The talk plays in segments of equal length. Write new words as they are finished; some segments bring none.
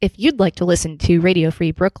If you'd like to listen to Radio Free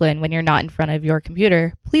Brooklyn when you're not in front of your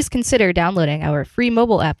computer, please consider downloading our free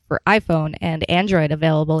mobile app for iPhone and Android,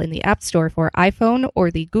 available in the App Store for iPhone or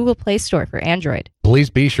the Google Play Store for Android. Please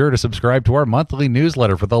be sure to subscribe to our monthly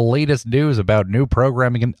newsletter for the latest news about new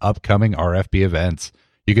programming and upcoming RFB events.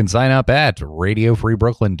 You can sign up at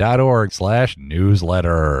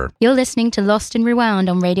radiofreebrooklyn.org/newsletter. You're listening to Lost and Rewound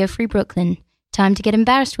on Radio Free Brooklyn. Time to get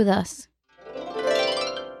embarrassed with us.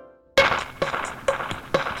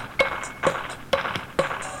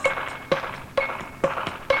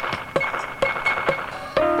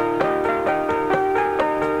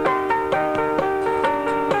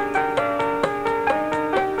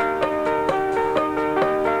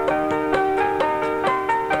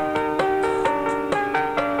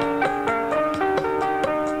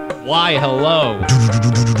 Why, hello.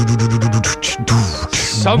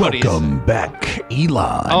 Welcome back,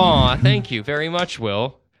 Elon. Oh, thank you very much,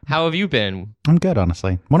 Will. How have you been? I'm good,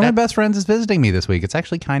 honestly. One of my best friends is visiting me this week. It's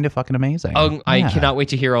actually kind of fucking amazing. I cannot wait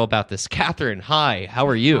to hear all about this. Catherine, hi. How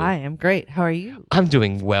are you? Hi, I'm great. How are you? I'm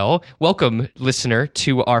doing well. Welcome, listener,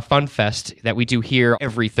 to our Fun Fest that we do here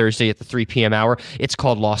every Thursday at the 3 p.m. hour. It's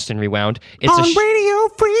called Lost and Rewound. It's on Radio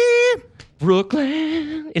Free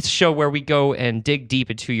Brooklyn. It's a show where we go and dig deep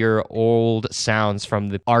into your old sounds from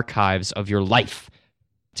the archives of your life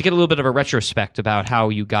to get a little bit of a retrospect about how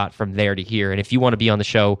you got from there to here. And if you want to be on the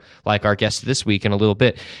show like our guest this week in a little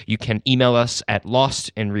bit, you can email us at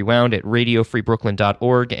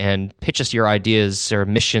lostandrewound@radiofreebrooklyn.org and pitch us your ideas or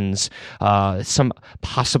missions, some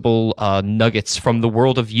possible nuggets from the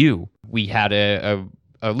world of you. We had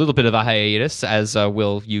a little bit of a hiatus, as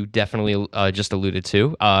Will, you definitely just alluded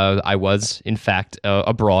to. I was, in fact,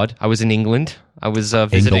 abroad. I was in England. I was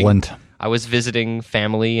visiting. England. I was visiting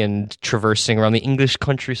family and traversing around the English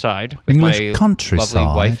countryside with my lovely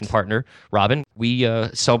wife and partner, Robin. We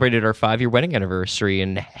celebrated our 5-year wedding anniversary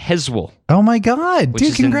in Heswell. Oh my God,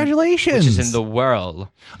 dude, congratulations. Which is in the world.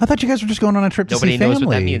 I thought you guys were just going on a trip to see family. Nobody knows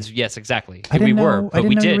what that means. Yes, exactly. I didn't we were, know, but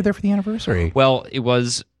we did. You were there for the anniversary. Well, it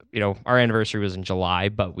was... our anniversary was in July,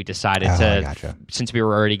 but we decided since we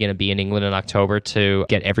were already going to be in England in October, to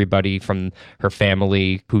get everybody from her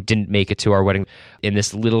family who didn't make it to our wedding in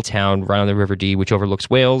this little town right on the River Dee, which overlooks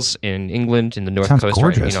Wales in England, in the north coast,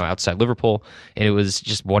 right, outside Liverpool. And it was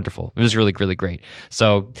just wonderful. It was really, really great.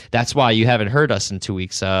 So that's why you haven't heard us in 2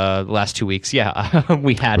 weeks. The last 2 weeks, we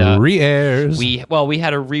had re-airs. We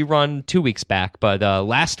had a rerun 2 weeks back, but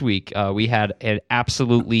last week we had an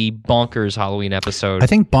absolutely bonkers Halloween episode. I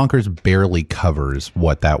think bonkers barely covers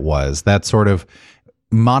what that was. That sort of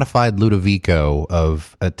modified Ludovico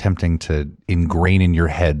of attempting to ingrain in your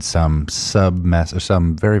head some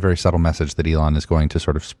some very, very subtle message that Elon is going to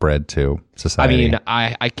sort of spread to society. I mean,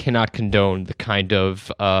 I cannot condone the kind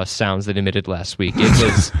of sounds that emitted last week.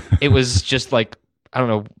 It was just like, I don't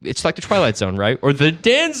know, it's like the Twilight Zone, right? Or the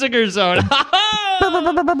Danziger Zone.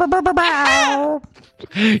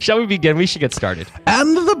 Shall we begin? We should get started.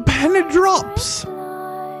 And the penny drops.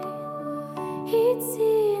 He'd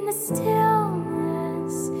seen the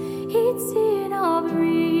stillness, he'd seen our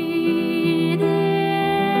breathing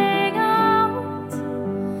out.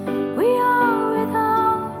 We are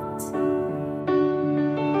without.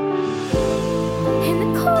 In the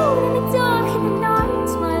cold, in the dark, in the night,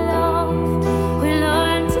 my love, we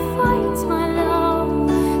learn to fight, my love,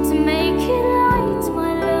 to make it light,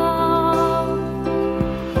 my love.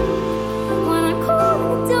 When I'm cold in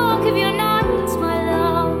the dark of your night, my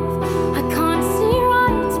love, I can't see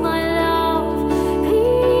right, my love.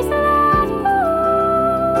 Please let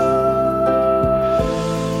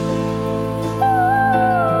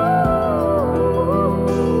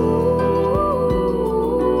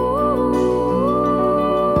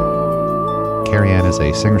Carrie Ann is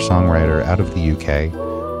a singer-songwriter out of the UK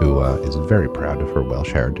who is very proud of her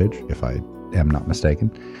Welsh heritage, if I am not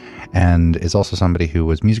mistaken, and is also somebody who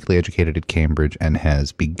was musically educated at Cambridge and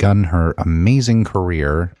has begun her amazing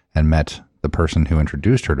career and met the person who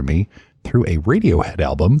introduced her to me through a Radiohead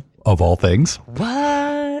album, of all things.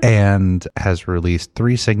 What? And has released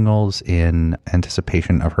 3 singles in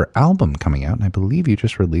anticipation of her album coming out, and I believe you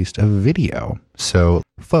just released a video. So,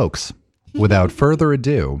 folks, without further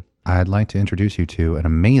ado, I'd like to introduce you to an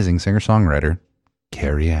amazing singer-songwriter,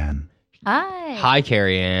 Carrie Ann. Hi. Hi,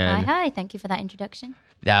 Carrie Ann. Hi. Thank you for that introduction.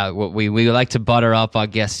 Yeah, we like to butter up our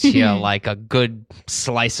guests here like a good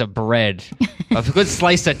slice of bread, a good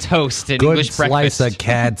slice of toast in English breakfast. Good slice of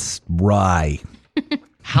cat's rye.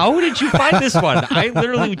 How did you find this one? I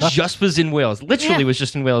literally just was in Wales. Literally was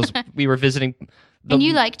just in Wales. We were visiting. And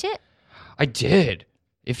you liked it? I did.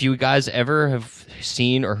 If you guys ever have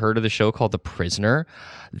seen or heard of the show called The Prisoner,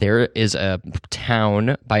 there is a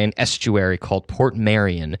town by an estuary called Port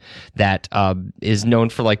Marion that is known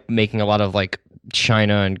for like making a lot of like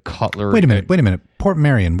china and cutlery. Wait a minute. Port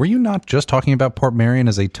Marion. Were you not just talking about Port Marion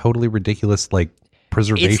as a totally ridiculous like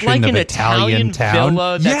preservation it's like of an Italian town?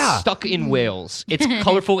 villa that's stuck in Wales. It's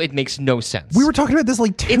colorful. It makes no sense. We were talking about this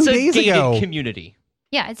like 2 days It's a ago. gated community.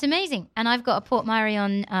 Yeah, it's amazing. And I've got a Port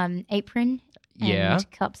Marion apron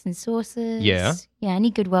and cups and saucers. Yeah. Yeah, any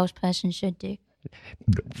good Welsh person should do.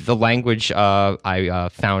 The language I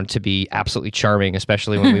found to be absolutely charming,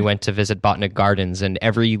 especially when we went to visit Botanic Gardens, and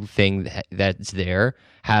everything that's there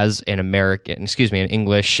has an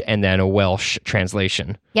English and then a Welsh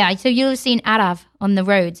translation. Yeah, so you'll have seen Araf on the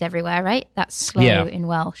roads everywhere, right? That's slow in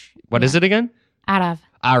Welsh. What is it again? Araf.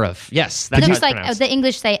 Araf. Yes, It that's how looks it's like pronounced. the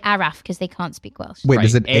English say Araf because they can't speak Welsh. Wait, Right.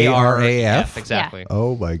 is it ARAF? Exactly.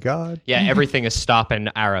 Oh my God. Yeah, everything is stop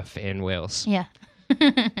and Araf in Wales. Yeah.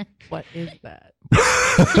 What is that?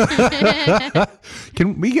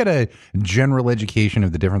 Can we get a general education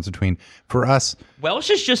of the difference between, for us,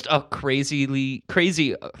 Welsh is just a crazily.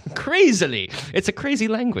 It's a crazy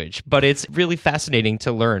language, but it's really fascinating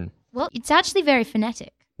to learn. Well, it's actually very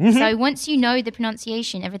phonetic. Mm-hmm. So once you know the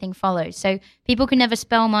pronunciation, everything follows. So people can never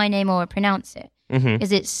spell my name or pronounce it Mm-hmm.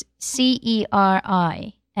 because it's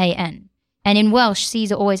Cerian. And in Welsh,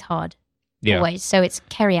 C's are always hard. Yeah. Always. So it's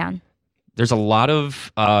Cerian. There's a lot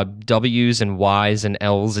of W's and Y's and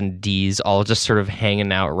L's and D's all just sort of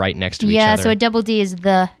hanging out right next to each Yeah, other. so a double D is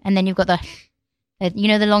the, and then you've got the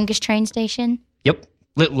the longest train station? Yep.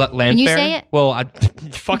 Landfair? Can you say it? Well,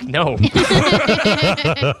 fuck no.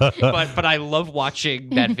 but I love watching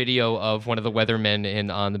that video of one of the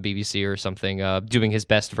weathermen on the BBC or something doing his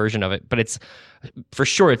best version of it. But it's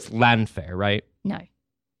Landfair, right? No.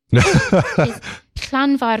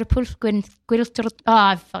 Llanfair Pwllgwyn Gwiltr... Oh,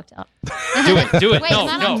 I fucked up. Do it. Wait, no, am I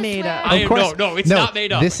allowed no. to Made swear? up. I am, no, it's not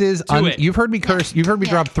made up. This is Do it. you've heard me curse. You've heard me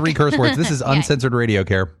drop 3 curse words. This is uncensored radio,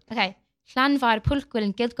 Care. Okay. Llanfair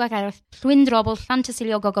Pwllgwyn Gylgwag Llwyndrabl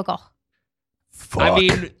Llantysilio Gogogoch. Fuck. I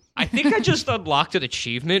mean, I think I just unlocked an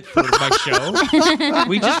achievement for my show.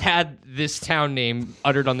 We just had this town name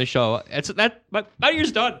uttered on the show. My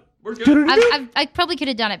year's done. We're good. I probably could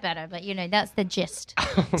have done it better, but that's the gist.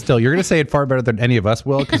 Still, you're going to say it far better than any of us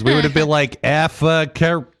will, because we would have been like, ma.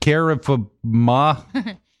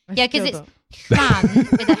 Yeah, because it's Llan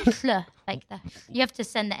with a hl, like that. You have to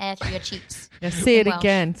send the air through your cheeks. Yeah, say it Welsh.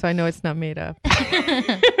 again so I know it's not made up.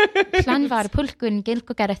 Llanfair Pwllgwyn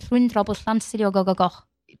Gylgwag Llwyndrabl Llantysilio Gogogoch.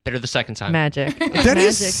 Better the second time. Magic. That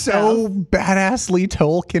is so badassly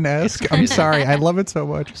Tolkien-esque. I'm sorry. I love it so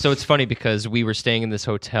much. So it's funny because we were staying in this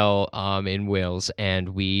hotel in Wales, and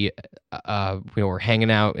we were hanging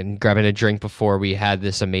out and grabbing a drink before we had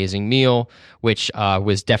this amazing meal, which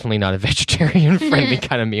was definitely not a vegetarian-friendly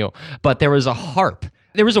kind of meal. But there was a harp.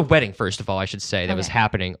 There was a wedding, first of all, I should say, that was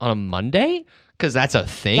happening on a Monday, because that's a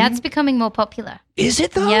thing. That's becoming more popular. Is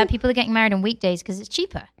it, though? Yeah, people are getting married on weekdays because it's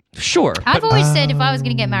cheaper. Sure. I've always said if I was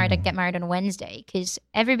going to get married, I'd get married on a Wednesday because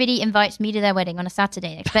everybody invites me to their wedding on a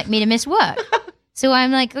Saturday and expect me to miss work. So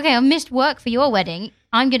I'm like, okay, I missed work for your wedding.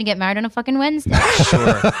 I'm going to get married on a fucking Wednesday.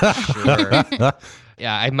 Sure.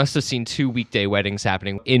 Yeah, I must have seen 2 weekday weddings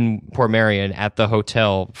happening in Port Marion at the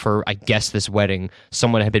hotel for, I guess, this wedding.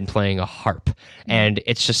 Someone had been playing a harp. And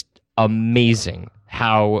it's just amazing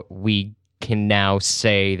how we can now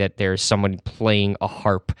say that there's someone playing a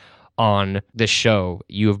harp on the show.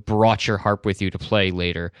 You have brought your harp with you to play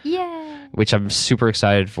later. Yeah. Which I'm super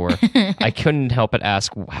excited for. I couldn't help but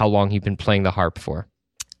ask how long you've been playing the harp for.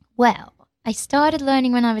 Well, I started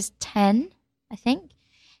learning when I was 10, I think.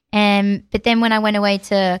 But then when I went away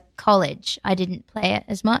to college, I didn't play it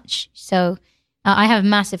as much. So I have a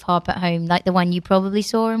massive harp at home, like the one you probably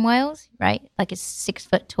saw in Wales, right? Like it's 6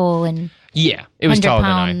 foot tall and Yeah, it was 100 taller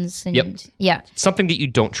pounds. than I. And, yeah. Something that you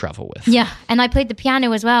don't travel with. Yeah, and I played the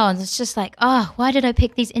piano as well, and it's just like, oh, why did I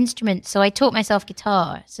pick these instruments? So I taught myself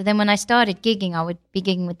guitar. So then when I started gigging, I would be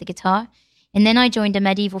gigging with the guitar. And then I joined a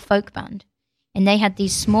medieval folk band, and they had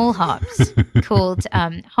these small harps called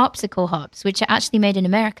harpsichord harps, which are actually made in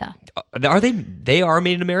America. Are they? They are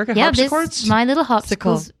made in America? Yeah, Harpsichords? my little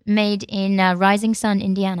harpsichords made in Rising Sun,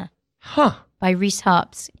 Indiana. Huh. By Reese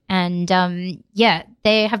Harps. And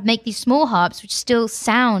they make these small harps which still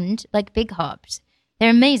sound like big harps. They're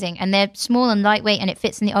amazing, and they're small and lightweight, and it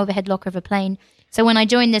fits in the overhead locker of a plane. So when I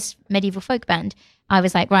joined this medieval folk band, I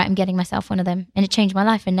was like, right, I'm getting myself one of them. And it changed my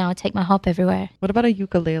life, and now I take my harp everywhere. What about a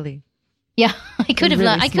ukulele? Yeah, I could have Really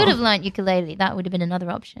learned. I could have small. learned ukulele. That would have been another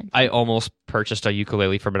option. I almost purchased a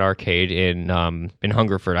ukulele from an arcade in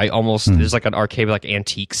Hungerford. There's like an arcade with like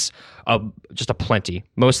antiques, just a plenty.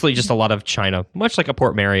 Mostly just a lot of china, much like a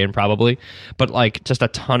Port Marion probably, but like just a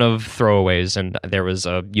ton of throwaways. And there was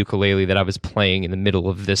a ukulele that I was playing in the middle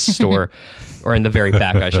of this store, or in the very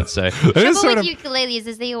back, I should say. Trouble with ukuleles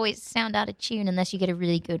is they always sound out of tune unless you get a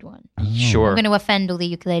really good one. Sure. I'm going to offend all the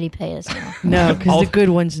ukulele players now. No, because the good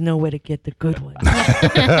ones know where to get the good ones.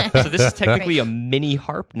 So this is technically a mini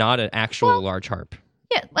harp, not an actual large harp.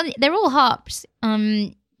 Yeah, well, they're all harps.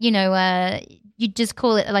 You just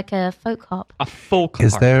call it like a folk harp. A folk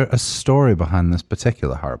Is harp. there a story behind this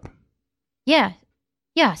particular harp? Yeah.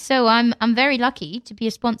 So I'm very lucky to be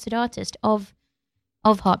a sponsored artist of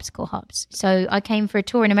Harpsichord Harps. So I came for a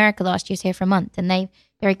tour in America last year, here for a month, and they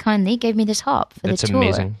very kindly gave me this harp for That's the tour.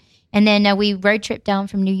 amazing. And then we road tripped down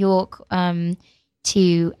from New York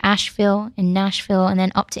to Asheville and Nashville, and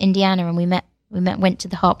then up to Indiana, and we went to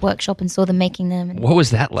the harp workshop and saw them making them. And What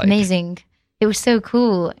was that like? amazing. It was so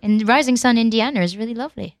cool. And Rising Sun, Indiana is really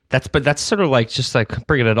lovely. That's sort of like just like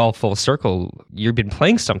bringing it all full circle. You've been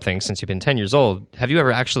playing something since you've been 10 years old. Have you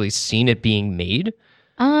ever actually seen it being made?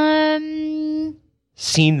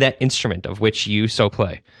 Seen that instrument of which you so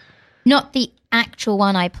play? Not the actual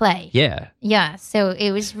one I play. Yeah. Yeah, so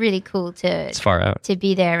it was really cool It's far out. to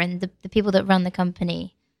be there. And the people that run the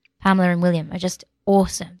company, Pamela and William, are just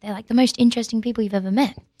awesome. They're like the most interesting people you've ever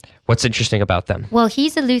met. What's interesting about them? Well,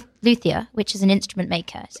 he's a luthier, which is an instrument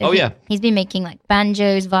maker. So yeah. He's been making like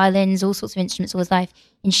banjos, violins, all sorts of instruments all his life.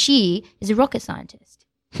 And she is a rocket scientist.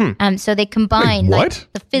 So they combine Wait, like what?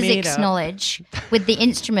 the physics Made up. knowledge with the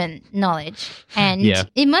instrument knowledge. And Yeah.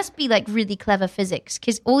 it must be like really clever physics,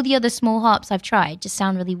 because all the other small harps I've tried just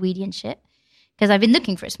sound really weedy and shit. Because I've been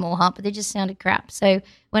looking for a small harp, but they just sounded crap. So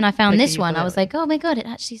when I found Like a this one, I was ukulele. like, oh my God, it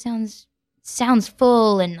actually sounds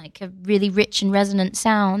full and like a really rich and resonant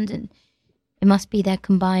sound. And it must be their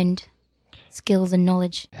combined skills and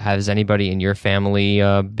knowledge. Has anybody in your family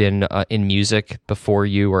been in music before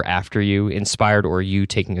you or after you, inspired, or you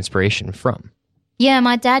taking inspiration from? Yeah,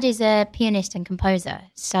 my dad is a pianist and composer,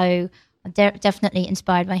 so I'm definitely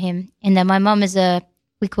inspired by him. And then my mum is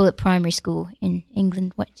we call it primary school in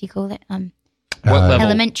England. What do you call it? What level?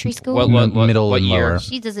 Elementary school. Middle what and year? lower.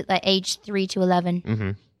 She does it like age 3 to 11,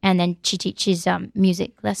 Mhm. and then she teaches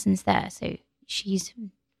music lessons there. So she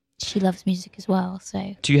loves music as well.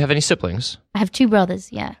 So Do you have any siblings? I have 2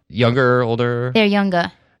 brothers. Yeah, Younger, older? they're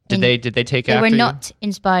younger. Did And they take They after were you? not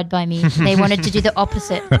inspired by me. They wanted to do the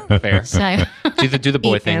opposite. Fair. So Do the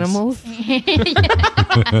boy Eat things. animals.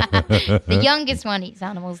 the youngest one eats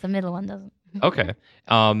animals. The middle one doesn't. Okay.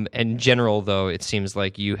 In general, though, it seems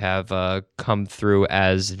like you have come through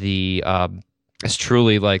as as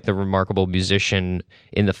truly like the remarkable musician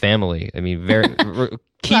in the family. I mean,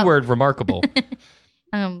 keyword remarkable.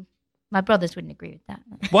 My brothers wouldn't agree with that.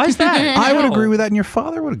 Why is that? I would No. agree with that, and your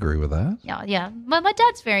father would agree with that. Yeah. My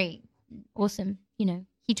dad's very awesome.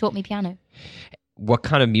 He taught me piano. What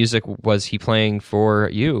kind of music was he playing for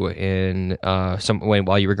you in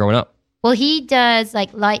while you were growing up? Well, he does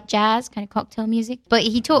like light jazz, kind of cocktail music, but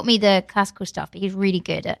he taught me the classical stuff. But he's really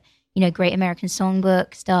good at Great American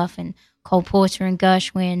Songbook stuff and Cole Porter and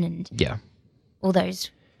Gershwin and Yeah. all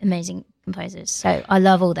those amazing composers. So I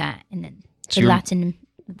love all that, and then So the you're- Latin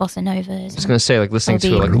bossa novas. I was going to say, like, listening to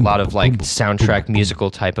Obi. like a lot of like soundtrack musical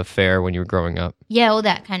type of fare when you were growing up. Yeah, all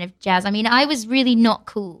that kind of jazz. I mean, I was really not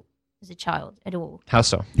cool as a child at all. How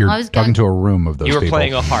so? You're I was talking going- to a room of those You were people.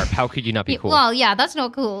 playing a harp. How could you not be Yeah, cool? Well, yeah, that's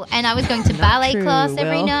not cool. And I was going to ballet true, class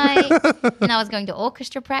every Will. night, and I was going to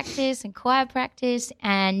orchestra practice and choir practice.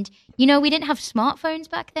 And we didn't have smartphones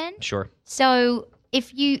back then, Sure. so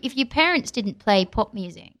if your parents didn't play pop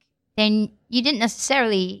music, then you didn't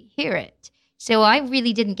necessarily hear it. So I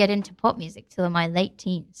really didn't get into pop music till in my late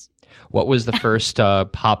teens. What was the first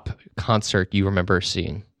pop concert you remember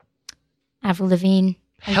seeing? Avril Lavigne.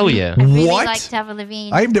 Hell yeah. I really What? liked Avril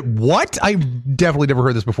Lavigne. What? I've definitely never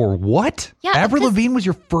heard this before. What? Yeah, Avril because- Lavigne was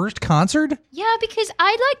your first concert? Yeah, because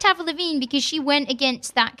I liked Avril Lavigne because she went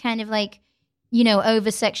against that kind of like,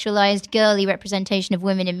 over-sexualized girly representation of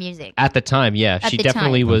women in music. At the time, yeah. At She the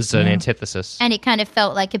definitely time. was an Yeah. antithesis. And it kind of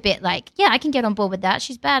felt like a bit like, yeah, I can get on board with that.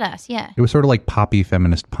 She's badass, yeah. It was sort of like poppy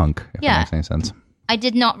feminist punk, if Yeah. that makes any sense. I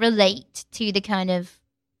did not relate to the kind of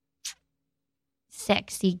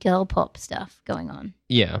sexy girl pop stuff going on.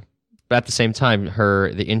 Yeah. But at the same time,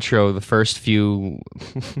 the first few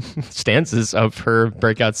stanzas of her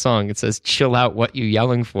breakout song, it says, "Chill out, what you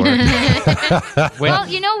yelling for?" Well,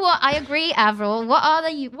 you know what? I agree, Avril. What are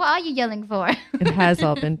you yelling for? It has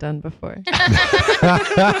all been done before.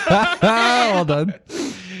 Well done.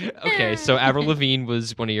 Okay, so Avril Lavigne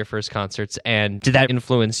was one of your first concerts, and did that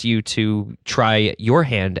influence you to try your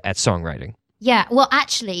hand at songwriting? Yeah, well,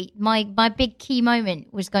 actually, my big key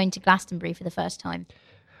moment was going to Glastonbury for the first time.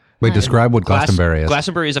 Wait, describe what Glastonbury is.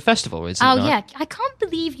 Glastonbury is a festival, is it Oh, not? yeah. I can't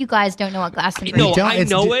believe you guys don't know what Glastonbury No, is. I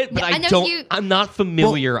know it, but Yeah, I I know don't. you- I'm not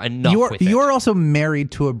familiar enough with it. You're also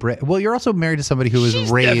married to a Brit. Well, you're also married to somebody who was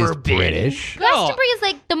She's raised never been. British. Glastonbury is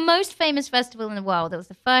like the most famous festival in the world. It was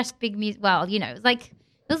the first big music. Well, you know, it was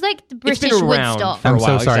like the British been around Woodstock. for a I'm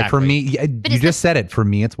while, so sorry. For exactly. me, you it's just said it. For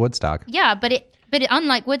me, it's Woodstock. Yeah, but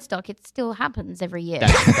unlike Woodstock, it still happens every year.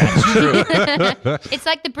 That's true. It's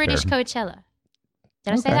like the British Coachella.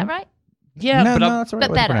 Did I say Okay. that right? Yeah, no, but that's the right But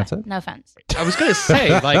way to better. pronounce it. No offense. I was gonna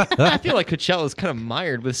say, like, I feel like Coachella is kind of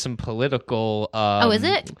mired with some political. Oh, is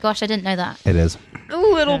it? Gosh, I didn't know that. It is. A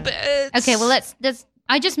little bit. Okay, well, let's.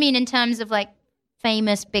 I just mean in terms of like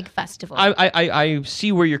famous big festival. I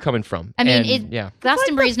see where you're coming from. I mean, and, yeah.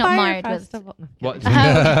 Glastonbury is It's like not the Fire mired with. Festival. No. What?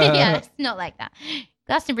 Yeah, it's not like that.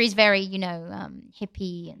 Glastonbury is very,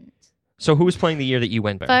 hippie. And So who was playing the year that you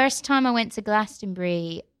went there? first time I went to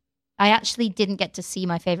Glastonbury, I actually didn't get to see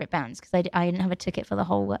my favorite bands because I didn't have a ticket for the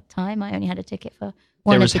whole time. I only had a ticket for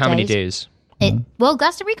one There of was the how many days. days? Well,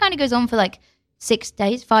 Glastonbury kind of goes on for like 6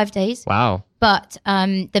 days, 5 days. Wow. But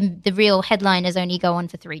the real headliners only go on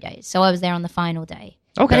for 3 days. So I was there on the final day.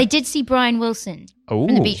 Okay. But I did see Brian Wilson from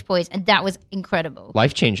the Ooh. Beach Boys, and that was incredible.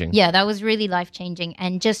 Life changing. Yeah, that was really life changing.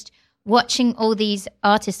 And just watching all these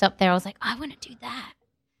artists up there, I was like, I want to do that.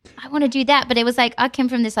 I want to do that. But it was like, I came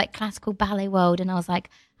from this like classical ballet world, and I was like,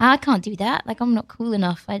 I can't do that. Like, I'm not cool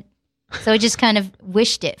enough. So I just kind of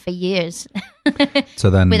wished it for years So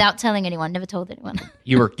then, without telling anyone, never told anyone.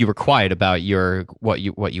 You were quiet about what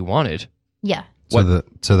you wanted. Yeah.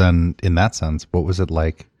 so then, in that sense, what was it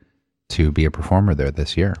like to be a performer there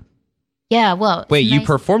this year? Yeah, well. Wait, it's you nice-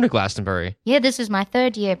 performed at Glastonbury? Yeah, this is my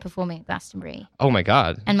 3rd year performing at Glastonbury Oh my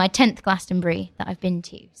God. and my 10th Glastonbury that I've been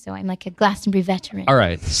to. So I'm like a Glastonbury veteran. All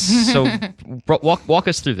right. So walk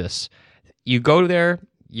us through this. You go there,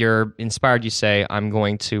 you're inspired, you say, I'm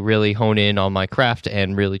going to really hone in on my craft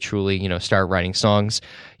and really truly, start writing songs.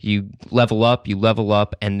 You level up,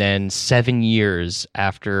 and then 7 years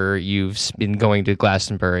after you've been going to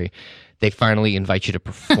Glastonbury, they finally invite you to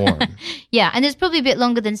perform. Yeah, and it's probably a bit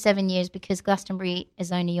longer than 7 years because Glastonbury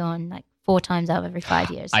is only on like 4 times out of every 5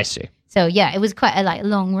 years. I see. So yeah, it was quite a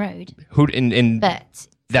long road, Who in but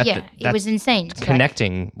it that's was insane. It's like-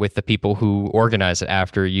 connecting with the people who organize it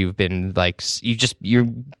after you've been like you're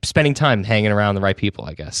spending time hanging around the right people,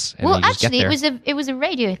 I guess. And well, you just get actually, there. it was a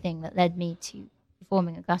radio thing that led me to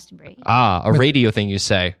performing at Glastonbury. A radio thing, you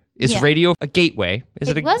say. Is Yeah. radio a gateway?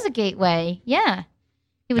 It was a gateway. Yeah,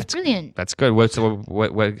 it was brilliant. That's good.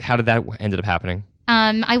 How did that ended up happening?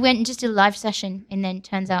 I went and just did a live session, and then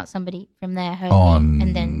turns out somebody from there heard On- me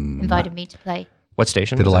and then invited me to play What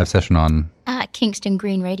station? Did a was live that? session on. Kingston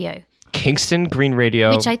Green Radio, Kingston Green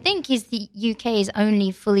Radio. which I think is the UK's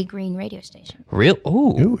only fully green radio station. Real?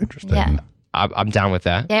 Ooh, Ooh, interesting. Yeah. I'm down with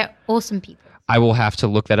that. They're awesome people. I will have to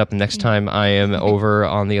look that up next time I am over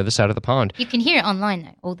on the other side of the pond. You can hear it online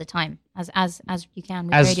though, all the time, as you can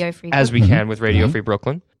with As Radio Free. as we can with Radio Free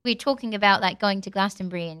Brooklyn. We're talking about like going to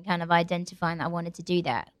Glastonbury and kind of identifying that I wanted to do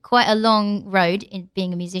that. Quite a long road in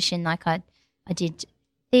being a musician. Like I did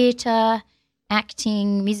theatre,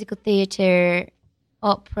 acting, musical theatre,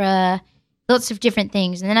 opera, lots of different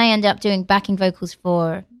things. And then I ended up doing backing vocals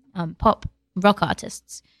for pop rock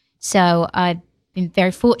artists. So I've been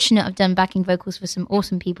very fortunate. I've done backing vocals for some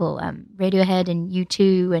awesome people, Radiohead and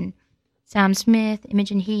U2 and Sam Smith,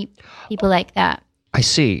 Imogen Heap, people like that. I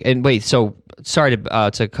see. And wait, so sorry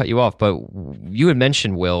to cut you off, but you had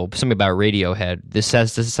mentioned, Will, something about Radiohead. Does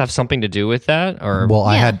this have something to do with that? Or Well,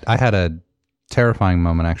 Yeah. I had a terrifying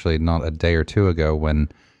moment actually, not a day or two ago, when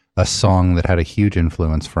a song that had a huge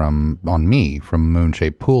influence on me from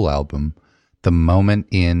Moonshaped Pool album, the moment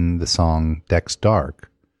in the song Deck's Dark,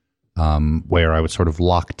 where I was sort of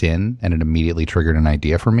locked in and it immediately triggered an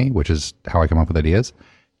idea for me, which is how I come up with ideas.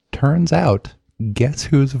 Turns out, guess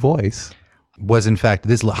whose voice was in fact,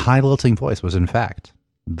 this high lilting voice was in fact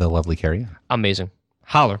the lovely Carrie Ann. amazing.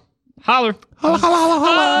 Holler. Holler.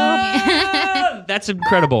 That's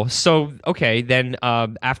incredible. So, okay, then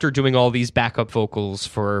after doing all these backup vocals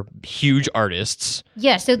for huge artists,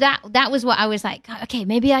 Yeah, so that was what I was like, okay,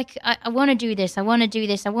 maybe I want to do this. I want to do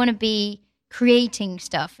this. I want to be creating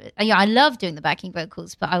stuff. Yeah, I love doing the backing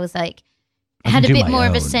vocals, but I was like, I I had a can do bit my more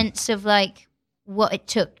of a own. sense of like what it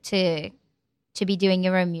took to to be doing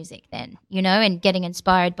your own music then, and getting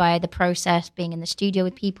inspired by the process, being in the studio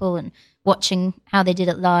with people and watching how they did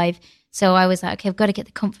it live. So I was like, okay, I've got to get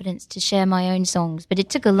the confidence to share my own songs. But it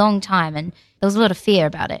took a long time and there was a lot of fear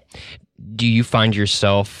about it. Do you find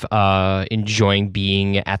yourself enjoying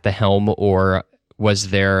being at the helm, or was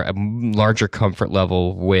there a larger comfort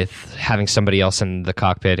level with having somebody else in the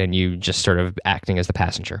cockpit and you just sort of acting as the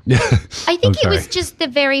passenger? I think it was just the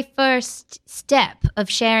very first step of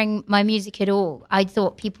sharing my music at all. I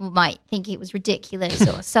thought people might think it was ridiculous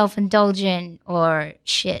or self-indulgent or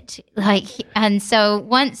shit. And so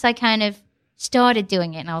once I kind of started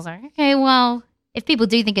doing it, and I was like, okay, well, if people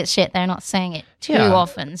do think it's shit, they're not saying it too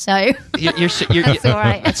often. So you're that's all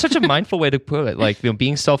right. That's such a mindful way to put it. Like,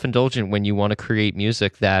 being self-indulgent when you want to create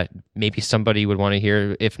music that maybe somebody would want to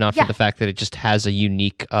hear, if not for the fact that it just has a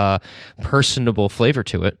unique, personable flavor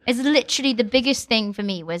to it. It's literally the biggest thing for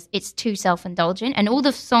me was it's too self-indulgent. And all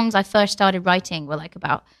the songs I first started writing were like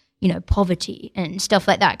about, poverty and stuff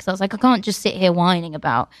like that. Because I was like, I can't just sit here whining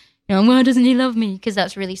about, why doesn't he love me? Because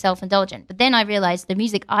that's really self-indulgent. But then I realized the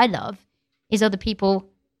music I love is other people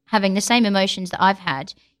having the same emotions that I've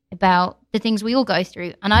had about the things we all go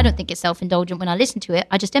through. And I don't think it's self-indulgent when I listen to it.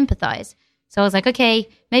 I just empathize. So I was like, okay,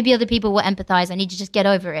 maybe other people will empathize. I need to just get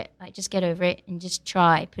over it. Just get over it and just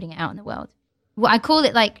try putting it out in the world. Well, I call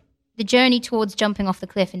it like the journey towards jumping off the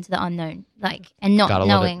cliff into the unknown, and not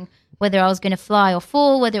knowing whether I was going to fly or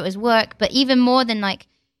fall, whether it was work. But even more than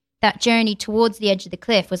that journey towards the edge of the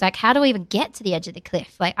cliff was how do I even get to the edge of the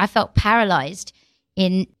cliff? I felt paralyzed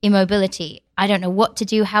in immobility. I don't know what to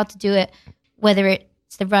do, how to do it, whether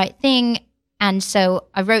it's the right thing. And so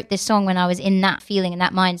I wrote this song when I was in that feeling and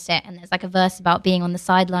that mindset. And there's a verse about being on the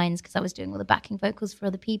sidelines because I was doing all the backing vocals for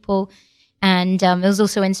other people. And it was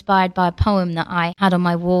also inspired by a poem that I had on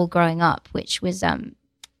my wall growing up, which was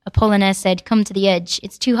Apollinaire said, "Come to the edge,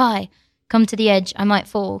 it's too high. Come to the edge, I might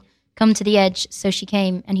fall. Come to the edge." So she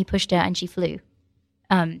came and he pushed her and she flew.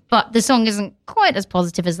 But the song isn't quite as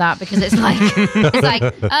positive as that because it's I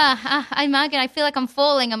feel like I'm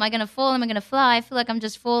falling. Am I going to fall? Am I going to fly? I feel like I'm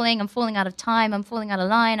just falling. I'm falling out of time. I'm falling out of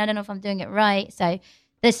line. I don't know if I'm doing it right. So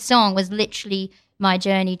this song was literally my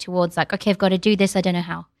journey towards okay, I've got to do this. I don't know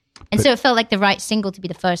how. And so it felt like the right single to be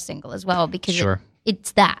the first single as well because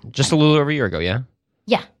it's that. Just a little over a year ago, yeah?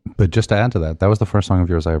 Yeah. But just to add to that, that was the first song of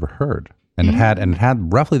yours I ever heard. And it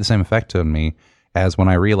had roughly the same effect on me as when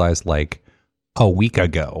I realized a week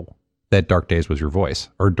ago that Dark Days was your voice,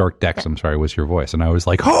 or Dark Decks, was your voice. And I was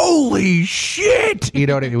like, holy shit!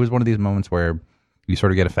 It was one of these moments where you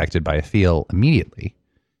sort of get affected by a feel immediately.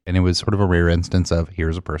 And it was sort of a rare instance of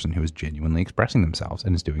here's a person who is genuinely expressing themselves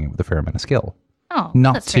and is doing it with a fair amount of skill. Oh,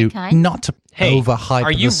 not to overhype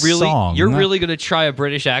are you the really, song. You're really going to try a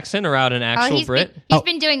British accent around an actual Brit? He's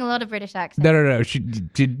been doing a lot of British accents. No.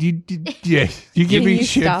 You give me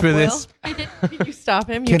shit for this. Can you stop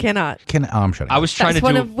him? You cannot. I'm shutting. I was trying That's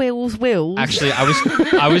to do one of Will's wills. Actually, I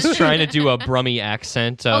was trying to do a Brummie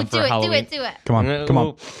accent for Halloween. Do it. Come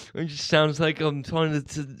on. It just sounds like I'm trying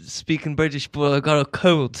to speak in British, but I got a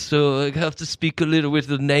cold, so I have to speak a little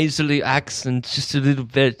with a nasally accent, just a little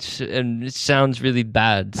bit, and it sounds really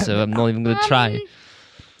bad. So I'm not even going to try. I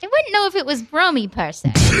wouldn't know if it was Brummie per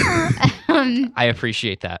se. I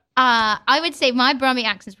appreciate that. I would say my Brummie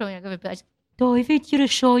accent's probably not good, but David, you're a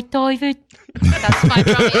shy David. That's my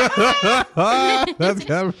Brummie accent. That's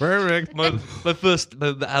kind of perfect. My first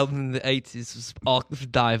album in the 80s was Ark the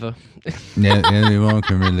Diver. Anyone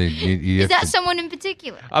can really. Is that someone in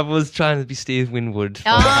particular? I was trying to be Steve Winwood.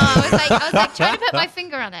 I was trying to put my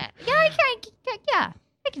finger on it. Yeah,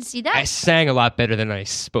 I can see that. I sang a lot better than I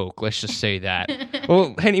spoke. Let's just say that.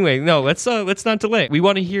 Well, anyway, no, let's not delay. We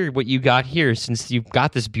want to hear what you got here, since you've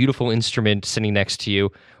got this beautiful instrument sitting next to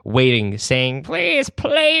you, waiting, saying, "Please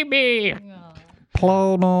play me."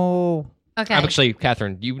 Plono. Okay. Actually,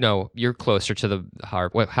 Catherine, you're closer to the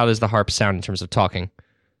harp. How does the harp sound in terms of talking?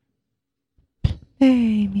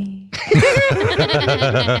 Amy.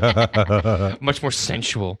 Much more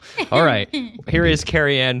sensual. All right. Here is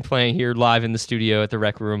Carrie Ann playing here live in the studio at the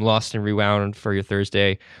Rec Room, Lost and Rewound for your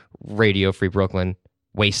Thursday Radio Free Brooklyn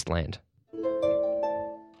Wasteland.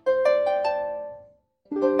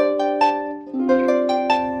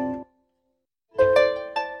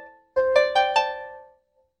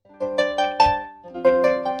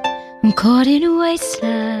 I'm caught in a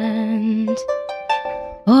wasteland.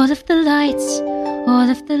 All of the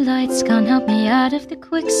lights can't help me out of the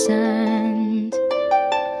quicksand.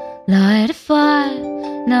 Light a fire,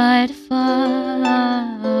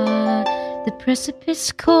 the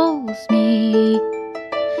precipice calls me.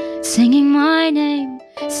 Singing my name,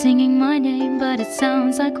 but it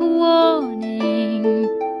sounds like a warning.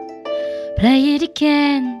 Play it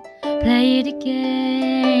again, and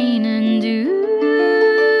ooh,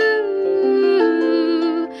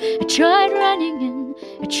 I tried running and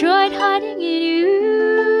I tried hiding in you.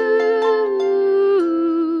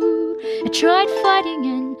 I tried fighting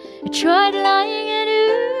and I tried lying and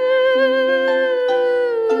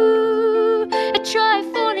ooh, I tried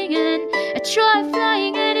falling and I tried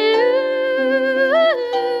flying and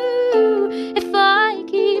ooh, if I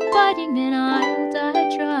keep fighting then I'll die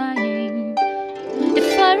trying.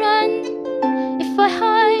 If I run, if I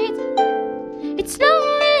hide, it's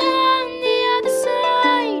lonely on the other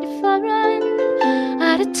side. If I run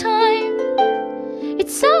out of time,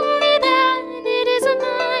 it's only then it isn't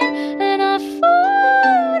mine. And I've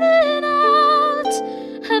fallen out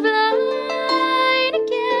of line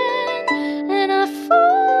again, and I've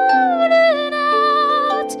fallen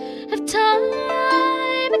out of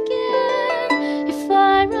time again. If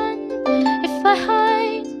I run, if I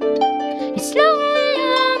hide, it's lonely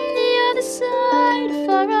on the other side. If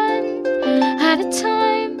I run out of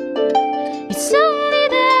time, it's only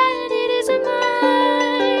then it isn't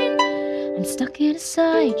mine. I'm stuck in a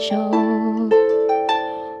sideshow.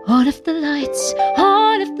 All of the lights are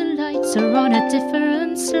on a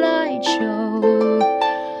different slideshow.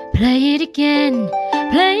 Play it again,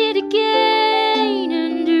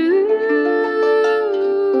 and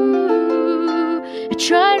ooh, I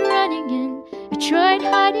tried running and I tried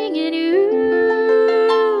hiding in you.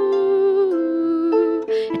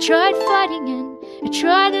 I tried fighting and I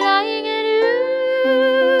tried lying in you.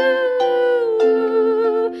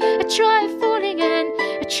 I tried falling and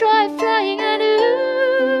I tried flying and ooh,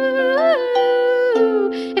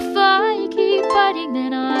 if I keep fighting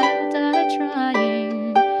then I'll die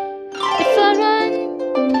trying. If I run,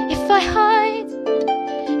 if I hide,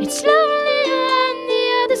 it's lonely on the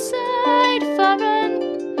other side. If I run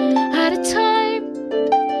out of time,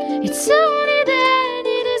 it's only then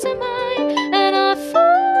it isn't mine. And I've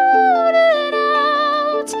fallen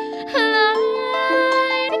out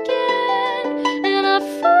line again, and I've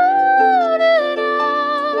fallen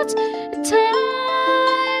out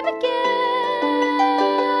time again.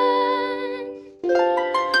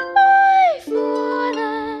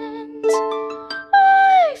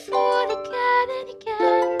 I fall again and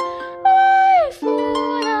again. I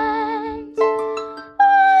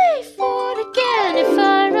fall again. If I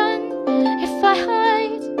run, if I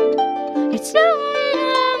hide, it's lonely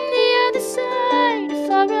on the other side. If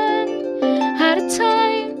I run out of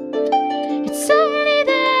time, it's only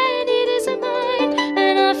then it isn't mine.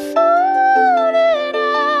 And I've fallen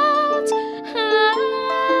out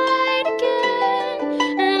line again,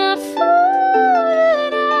 and I've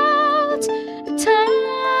fallen out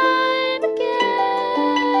time again.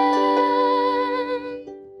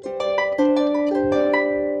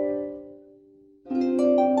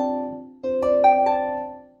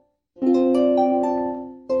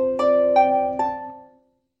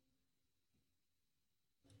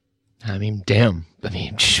 I mean, damn. I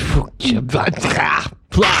mean,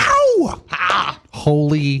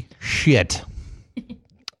 Holy shit.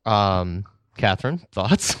 Catherine,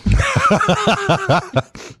 thoughts?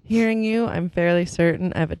 Hearing you, I'm fairly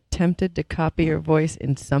certain I've attempted to copy your voice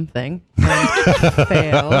in something and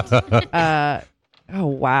failed. Oh,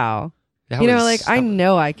 wow. That You know, was- like, I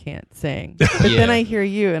know I can't sing. But then Yeah. I hear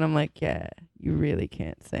you and I'm like, yeah, you really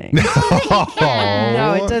can't sing. Oh.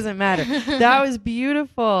 No, it doesn't matter. That was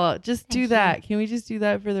beautiful. Just do that. Can we just do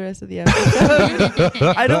that for the rest of the episode?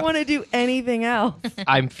 I don't want to do anything else.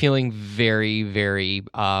 I'm feeling very, very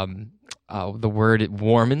the word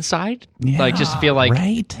warm inside. Yeah, Like, just feel like,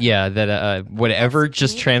 right? yeah, that whatever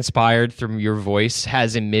just transpired from your voice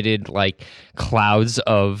has emitted like clouds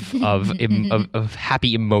of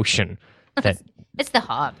happy emotion. That It's the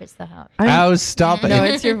harp. It's the harp. Oh, stop No,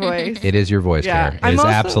 it. it's your voice. It is your voice, Yeah. Karen. It I'm is also-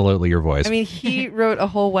 absolutely your voice. I mean, he wrote a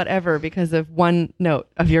whole whatever because of one note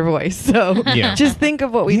of your voice. So Yeah. just think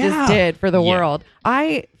of what we Yeah. just did for the Yeah. world.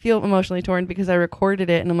 I feel emotionally torn because I recorded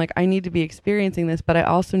it and I'm like, I need to be experiencing this, but I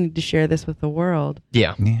also need to share this with the world.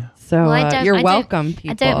 yeah. yeah. So Well, I don't- you're I don't- welcome,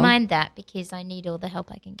 people. I don't mind that because I need all the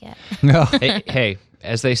help I can get. Hey,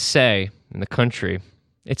 as they say in the country,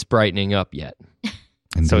 it's brightening up yet.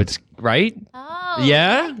 Indeed. So it's right. Oh,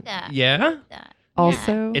 Yeah? I like that. Yeah. I like that.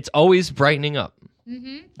 Also, It's always brightening up.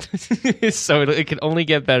 Mm-hmm. So it can only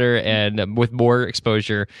get better, and with more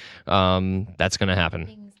exposure, that's going to happen.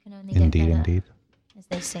 Things can only get Indeed, better, indeed. as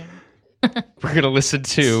they say. We're going to listen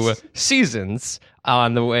to Seasons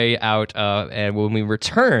on the way out. And when we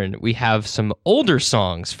return, we have some older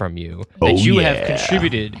songs from you that you have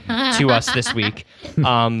contributed to us this week.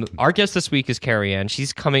 Our guest this week is Carrie Ann.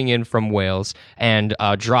 She's coming in from Wales and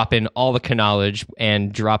dropping all the knowledge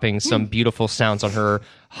and dropping some beautiful sounds on her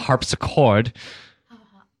harpsichord.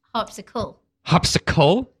 Harpsichord.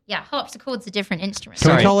 Harpsichord? Yeah, harpsichord's a different instrument.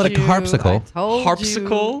 Can we call it a harpsichord?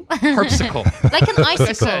 Harpsichord? Harpsichord. Like an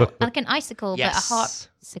icicle. Like an icicle, Yes. but a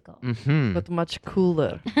harpsicle. Mm-hmm. But much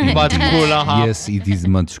cooler. Much cooler, huh? Yes, it is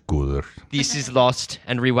much cooler. This is Lost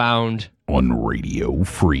and Rewound. On Radio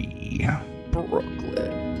Free.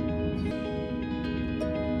 Brooklyn.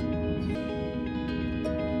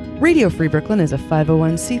 Radio Free Brooklyn is a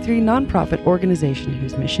 501c3 nonprofit organization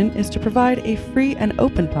whose mission is to provide a free and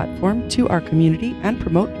open platform to our community and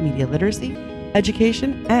promote media literacy,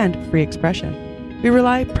 education, and free expression. We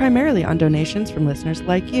rely primarily on donations from listeners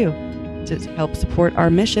like you. To help support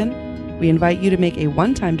our mission, we invite you to make a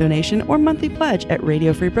one-time donation or monthly pledge at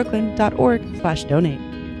radiofreebrooklyn.org/donate.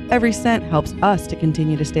 Every cent helps us to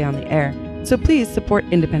continue to stay on the air, so please support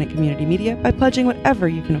independent community media by pledging whatever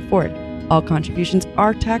you can afford. All contributions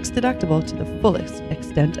are tax deductible to the fullest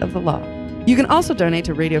extent of the law. You can also donate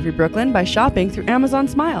to Radio Free Brooklyn by shopping through Amazon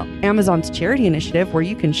Smile, Amazon's charity initiative where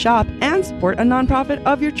you can shop and support a nonprofit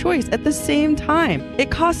of your choice at the same time. It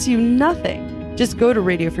costs you nothing. Just go to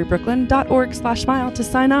radiofreebrooklyn.org/smile to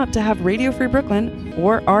sign up to have Radio Free Brooklyn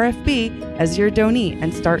or RFB as your donee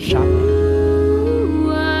and start shopping.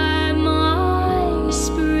 You are my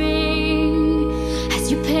spring as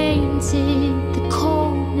you painted the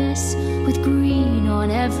coldness with green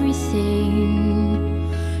on everything.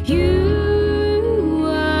 You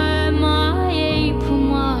are my April,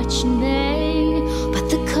 March, and May, but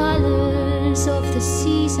the colors of the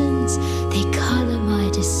seasons, they color my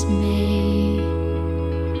dismay.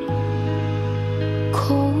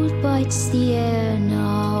 Cold bites the air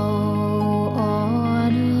now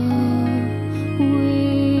on a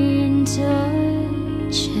winter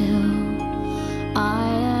chill. I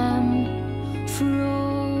am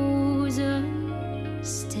frozen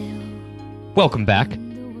still. Welcome back.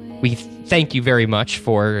 We thank you very much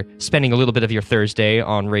for spending a little bit of your Thursday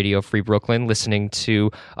on Radio Free Brooklyn, listening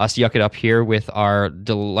to us yuck it up here with our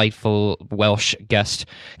delightful Welsh guest,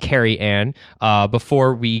 Carrie Ann.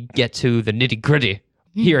 Before we get to the nitty-gritty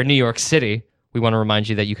here in New York City, we want to remind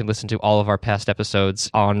you that you can listen to all of our past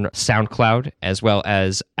episodes on SoundCloud as well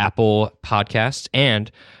as Apple Podcasts.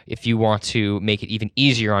 And if you want to make it even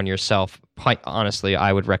easier on yourself, quite honestly,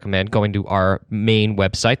 I would recommend going to our main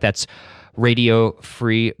website. That's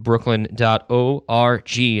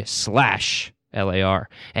radiofreebrooklyn.org/LAR.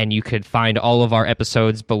 And you could find all of our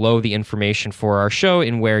episodes below the information for our show,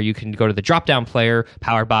 in where you can go to the drop-down player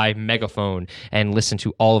powered by Megaphone and listen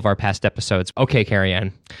to all of our past episodes. Okay, Carrie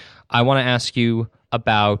Ann, I want to ask you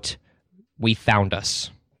about We Found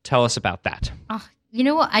Us. Tell us about that. You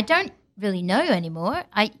know what? I don't really know anymore.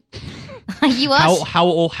 You asked. How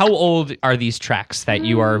old are these tracks that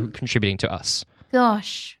you are contributing to us?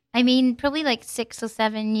 Gosh. I mean, probably like 6 or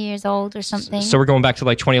 7 years old or something. So we're going back to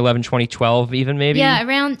like 2011, 2012 even, maybe? Yeah,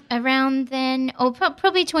 around then. Or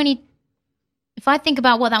probably 20... If I think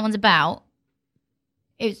about what that one's about,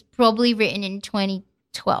 it was probably written in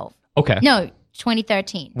 2012. Okay. No,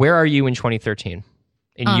 2013. Where are you in 2013?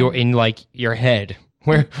 In your head.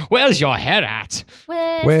 Where's your head at?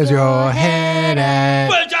 Where's your head at?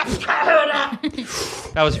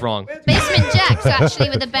 That was wrong. Basement Jacks, actually,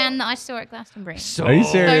 with a band that I saw at Glastonbury. Are you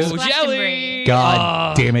serious? Ghost Glastonbury.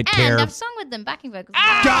 God damn it, Care. And I've sung with them, backing vocals.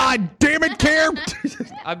 God damn it, Care.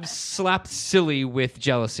 I'm slapped silly with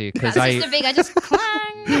jealousy because I just clang.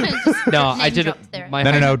 I did it.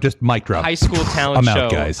 No, just mic drop. High school talent I'm show.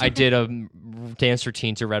 out, guys. I did a dance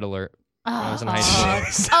routine to Red Alert. When I was in high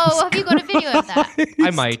school. Have you got a video of that?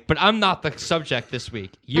 I might, but I'm not the subject this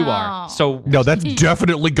week. You are. So No, that's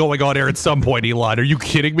definitely going on air at some point, Elon. Are you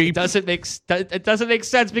kidding me? it doesn't make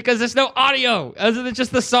sense because there's no audio other than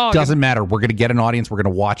just the song. Doesn't matter. We're going to get an audience. We're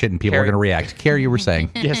going to watch it, and people are Carrie. going to react. Carrie, you were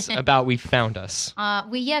saying. Yes, about We Found Us.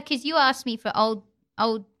 Because you asked me for old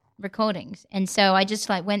recordings, and so I just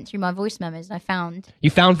went through my voice memos. I found.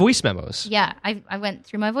 You found voice memos. Yeah, I went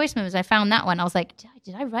through my voice memos. I found that one. I was like,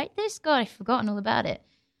 did I write this? God, I've forgotten all about it.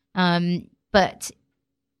 But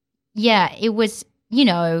yeah, it was,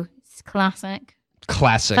 it's classic.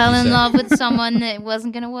 Classic. Fell in love with someone that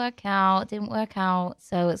wasn't going to work out. Didn't work out.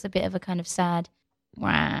 So it's a bit of a kind of sad.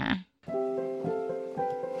 Wah.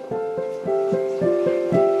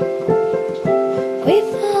 We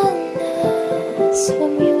found us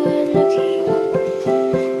when we were looking.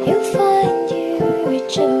 You'll find you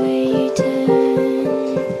whichever way you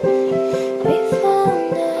turn. We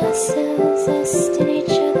found ourselves a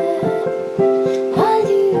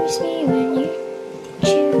me when you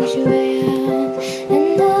choose your way out,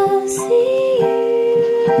 and I'll see you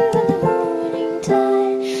in the morning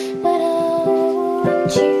tide. But I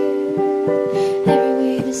want you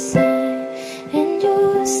everywhere beside, and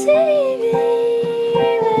you'll see me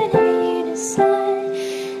whenever you decide.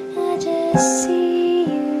 I just see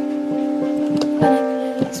you when I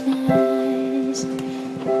close my eyes.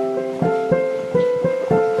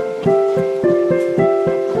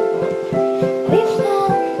 We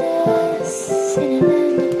found us in a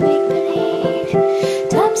land of make-believe.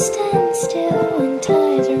 Time stands still and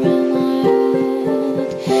tides around my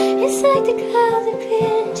heart. It's like the clouds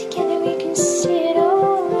appear together, we can see it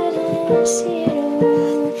all. I don't see it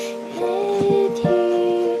all with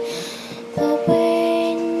you. But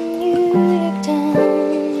when you look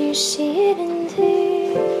down, you see it in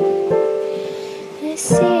two. I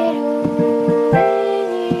see it all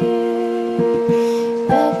in you.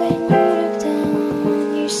 But when you look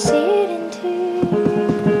down, you see it in two.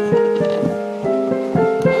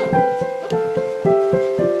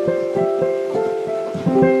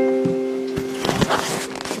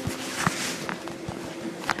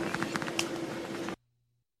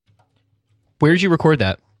 Where did you record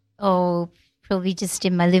that? Oh, probably just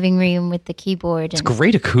in my living room with the keyboard. It's And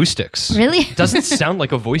great acoustics. Really? It doesn't sound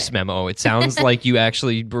like a voice memo. It sounds like you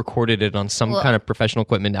actually recorded it on some Well, kind of professional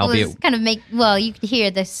equipment, Well, albeit it's kind of you could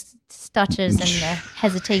hear the stutters and the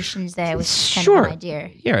hesitations there, which is kind Sure. of an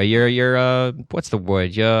idea. Yeah, you're what's the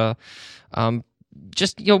word? You're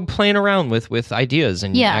just playing around with ideas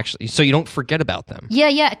and Yeah. actually so you don't forget about them.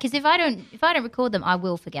 Yeah, because if I don't record them, I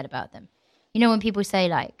will forget about them. You know, when people say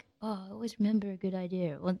like, "Oh, I always remember a good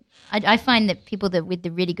idea." Well, I find that people that with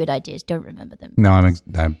the really good ideas don't remember them. No,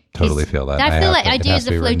 I totally feel that. I feel have like to- it has ideas to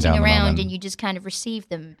be are written floating down the around moment. and you just kind of receive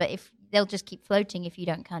them, but if they'll just keep floating if you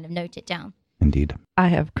don't kind of note it down. Indeed. I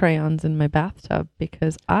have crayons in my bathtub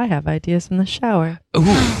because I have ideas in the shower. Ooh,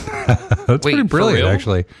 That's Wait, pretty for brilliant, real?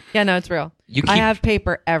 actually. Yeah, no, it's real. You I keep- have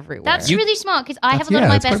paper everywhere. That's really smart because I have a lot yeah, of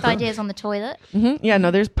my that's quite best brilliant. ideas on the toilet. Yeah,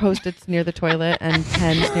 no, there's Post-its near the toilet and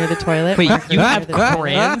pens near the toilet. wait, markers you near have the toilet.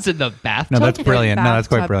 crayons in the No, bathtub? that's brilliant. No, that's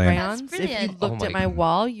quite Bathtub brilliant. crayons. That's If you brilliant. looked Oh at my my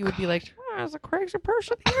wall, you would be like, there's a crazy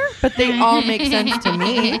person here. But they all make sense to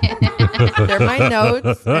me. They're my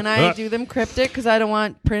notes, and I do them cryptic because I don't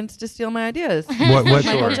want Prince to steal my ideas. What Michael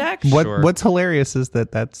Sure. Jackson. Sure. what's hilarious is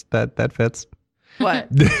that that fits.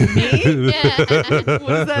 What? Me? Yeah. What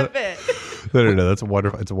does that fit? No. That's a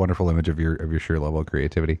wonderful. It's a wonderful image of your sheer level of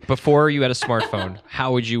creativity. Before you had a smartphone,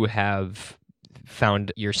 how would you have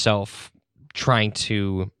found yourself trying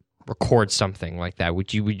to record something like that?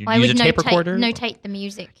 Would you I use would a tape recorder? notate the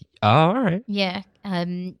music. Oh, all right. Yeah.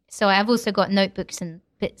 So I've also got notebooks and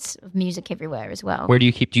bits of music everywhere as well. Where do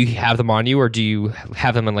you keep? Do you have them on you, or do you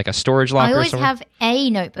have them in like a storage locker? I or always somewhere? have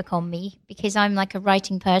a notebook on me because I'm like a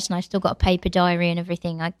writing person. I've still got a paper diary and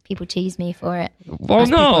everything. People tease me for it. Well, Most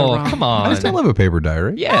people are no, wrong. come on. I still have a paper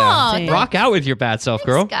diary. Yeah, Oh, thanks. rock out with your bad self,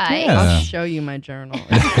 girl. This guy. Yeah. I'll show you my journal.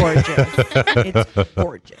 It's gorgeous. It's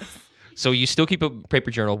gorgeous. So you still keep a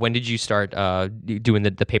paper journal. When did you start doing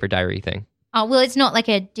the paper diary thing? Oh, well, it's not like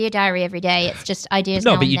a dear diary every day. It's just ideas.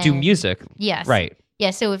 No, now but and you do then. music, Yes. right? Yeah.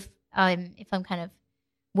 So if I'm kind of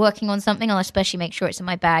working on something, I'll especially make sure it's in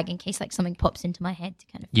my bag in case like something pops into my head to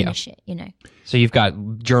kind of Yeah. finish it, you know. So you've got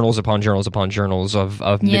journals upon journals upon journals of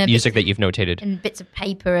Yeah, music that you've notated. And bits of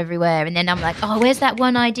paper everywhere, and then I'm like, oh, where's that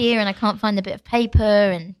one idea? And I can't find the bit of paper,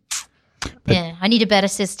 and yeah, I need a better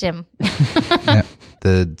system. Yeah.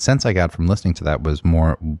 The sense I got from listening to that was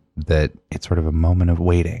more that it's sort of a moment of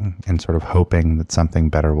waiting and sort of hoping that something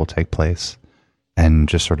better will take place, and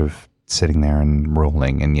just sort of sitting there and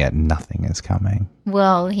rolling, and yet nothing is coming.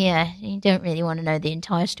 Well, yeah, you don't really want to know the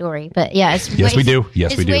entire story, but yeah, it's Yes, we do.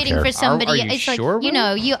 Yes, it's we do, waiting Kara. for somebody. Are you it's sure, like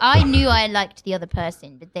Will? I knew I liked the other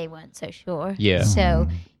person, but they weren't so sure. Yeah. So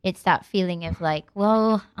it's that feeling of like,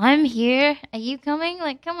 well, I'm here. Are you coming?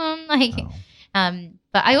 Like, come on, like.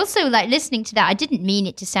 But I also like listening to that. I didn't mean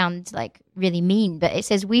it to sound like really mean, but it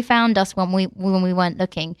says we found us when we weren't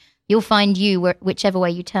looking. You'll find you whichever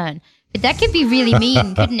way you turn. But that could be really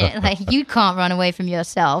mean, couldn't it? Like you can't run away from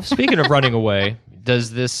yourself. Speaking of running away,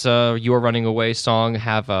 does this "You're Running Away" song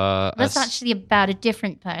have That's actually about a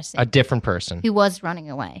different person a different person? who was running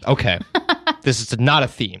away. Okay, this is not a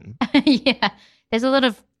theme. Yeah, there's a lot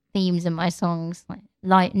of themes in my songs, like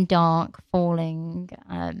light and dark, falling,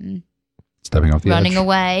 Stepping off the running edge.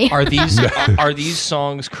 away. Are these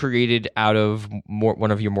songs created out of one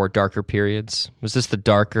of your more darker periods? Was this the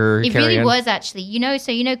darker? It Carrie really Ann? was actually.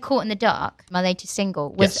 Caught in the Dark, my latest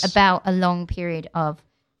single, was Yes. about a long period of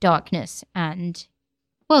darkness and,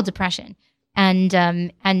 well, depression. And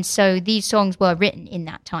so these songs were written in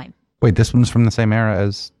that time. Wait, this one's from the same era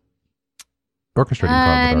as orchestrating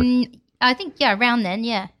Cloud in the Dark? I think, around then,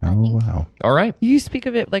 I Oh, think. wow. All right. You speak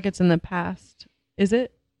of it like it's in the past. Is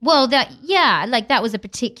it? Well, that was a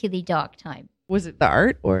particularly dark time. Was it the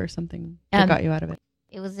art or something that got you out of it?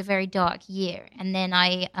 It was a very dark year, and then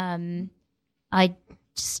I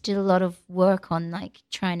just did a lot of work on like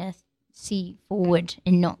trying to see forward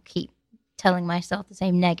and not keep telling myself the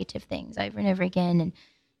same negative things over and over again. And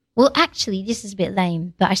well, actually, this is a bit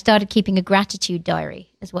lame, but I started keeping a gratitude diary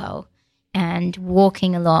as well, and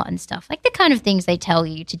walking a lot and stuff, like the kind of things they tell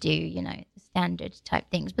you to do, you know, the standard type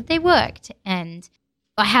things, but they worked. And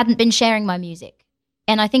I hadn't been sharing my music,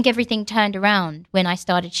 and I think everything turned around when I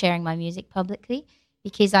started sharing my music publicly,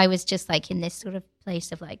 because I was just like in this sort of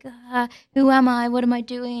place of like, who am I? What am I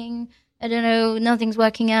doing? I don't know. Nothing's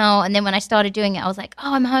working out. And then when I started doing it, I was like,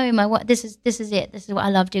 oh, I'm home. This is it. This is what I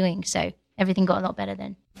love doing. So everything got a lot better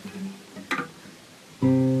then.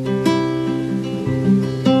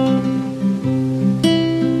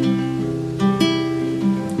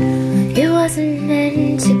 It wasn't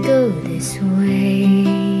meant to go this way.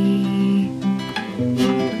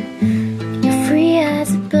 You're free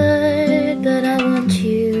as a bird, but I want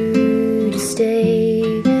you to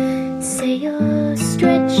stay. Say you're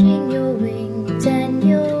stretching your wings and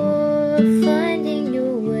you're finding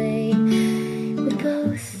your way. We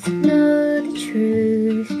both know the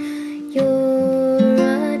truth. You're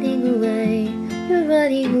running away. You're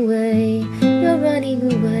running away. You're running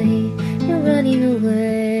away. You're running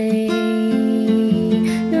away.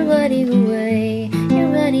 You're running away. You're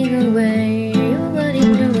running away. You're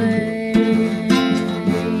running away.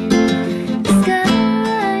 The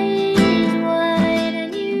sky is wide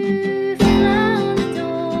and you found the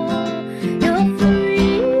door. You're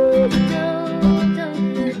free to go. Don't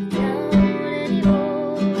look down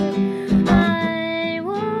anymore. I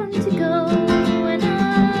want to go and I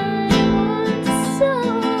want to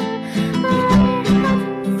soar. I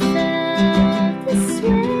haven't felt this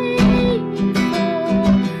way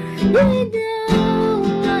before. We know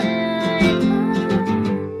I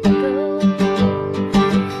want to go.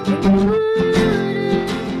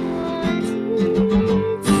 And you wouldn't want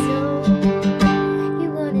it so. You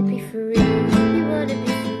wanna be free. You wanna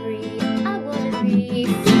be free. I wanna be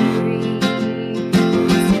free.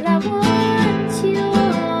 Still I want your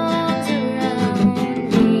arms around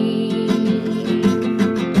me.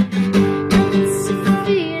 It's a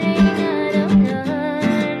feeling I don't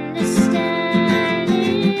understand.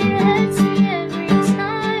 It hurts me every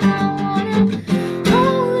time I wanna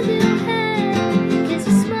hold your hand. 'Cause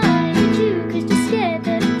you smile at you 'cause you're scared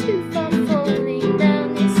that I'm too far falling down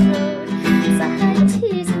this road. 'Cause I had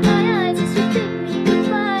tears in my eyes as you bid me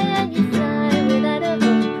goodbye and you fly without a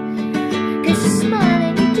hope. 'Cause you smile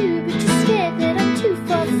and you do, but you're scared that I'm too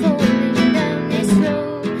far falling down this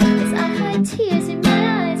road. 'Cause I had tears in my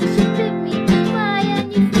eyes as you bid me goodbye and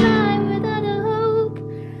you fly without a hope.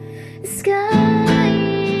 The sky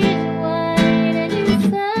is wide and you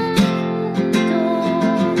found the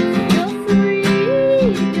door. You're free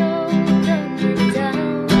to go, don't look down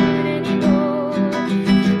anymore.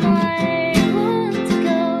 I want to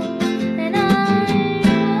go and I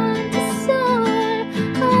want to soar.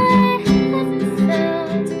 I haven't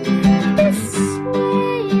felt this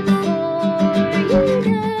way before. You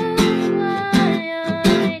know why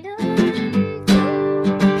I don't go.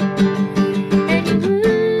 And you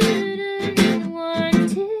wouldn't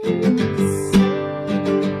want it so.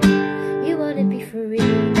 You wanna be free. I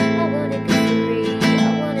wanna be free. I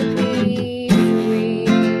wanna be free.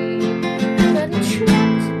 But I'm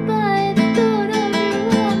trapped by the thought of your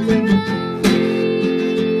arms around me.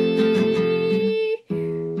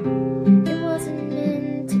 It wasn't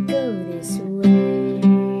meant to go this way.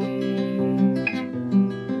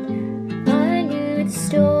 I knew the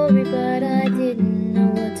story, but I didn't know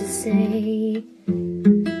what to say.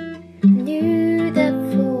 I knew that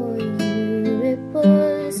for you it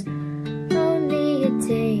was only a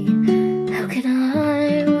day. How can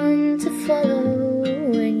I want to follow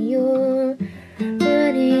when you're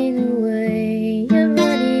running away? You're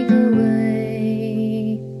running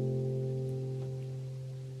away.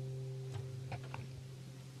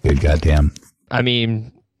 Good goddamn. I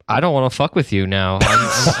mean, I don't want to fuck with you now.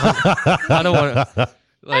 I don't want to.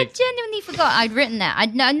 I genuinely forgot I'd written that.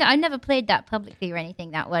 I never played that publicly or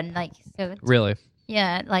anything, that one. Like, so Really?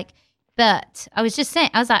 yeah, like, but I was just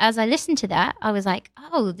saying, I was like, as I listened to that, I was like,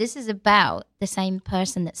 oh, this is about the same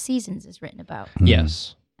person that Seasons is written about.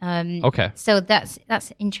 Yes. Okay. So that's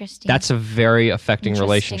interesting. That's a very affecting Interesting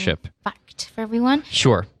relationship. fact for everyone.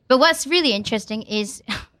 Sure. But what's really interesting is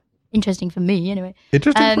interesting for me anyway.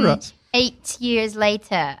 Interesting for us. 8 years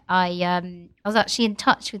later, I was actually in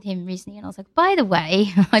touch with him recently, and I was like, by the way,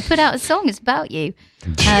 I put out a song. It's about you.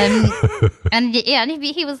 And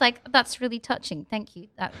he was like, that's really touching. Thank you.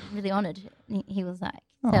 That really honored. He was like,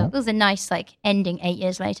 so it was a nice ending 8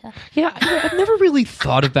 years later. Yeah, I've never really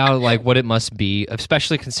thought about what it must be,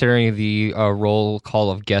 especially considering the roll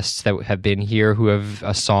call of guests that have been here who have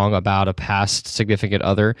a song about a past significant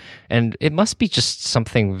other, and it must be just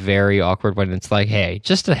something very awkward when it's like, hey,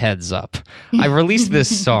 just a heads up, I released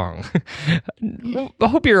this song. I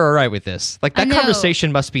hope you're all right with this. That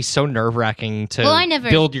conversation must be so nerve-wracking to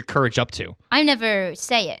build your courage up to. I never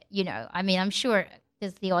say it, I mean, I'm sure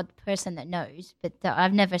there's the odd person that knows, but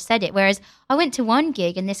I've never said it. Whereas I went to one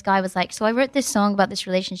gig and this guy was like, so I wrote this song about this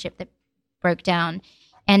relationship that broke down.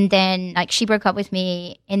 And then she broke up with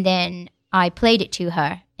me, and then I played it to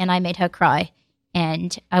her and I made her cry.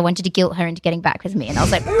 And I wanted to guilt her into getting back with me. And I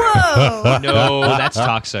was like, whoa. No, that's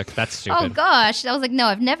toxic. That's stupid. Oh, gosh. I was like, no,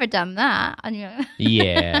 I've never done that.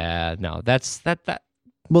 Yeah, no, that.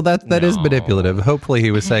 Well, that is manipulative. Hopefully he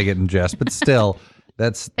was saying it in jest, but still...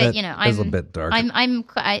 That's a bit dark.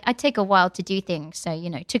 I take a while to do things, so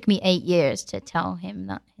it took me 8 years to tell him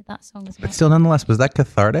that song was. But still, nonetheless, was that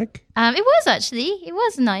cathartic? It was actually. It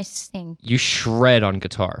was a nice thing. You shred on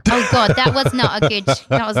guitar. Oh God, that was not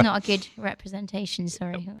a good representation.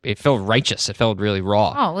 Sorry. It felt righteous. It felt really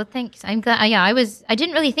raw. Oh well, thanks. I'm glad. Yeah, I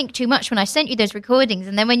didn't really think too much when I sent you those recordings,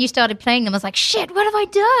 and then when you started playing them, I was like, shit, what have I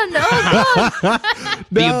done? Oh God.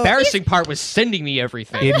 The embarrassing part was sending me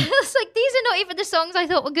everything. It's like, these are not even the songs I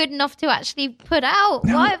thought were good enough to actually put out.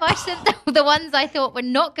 Why have I sent the ones I thought were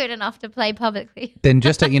not good enough to play publicly? Then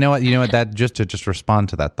just to, you know what, that just to respond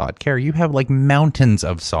to that thought, Carrie, you have mountains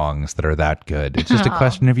of songs that are that good. It's just a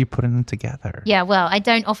question of you putting them together. Yeah, well, I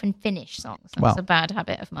don't often finish songs. That's a bad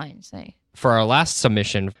habit of mine. So for our last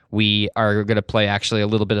submission, we are going to play actually a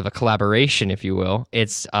little bit of a collaboration, if you will.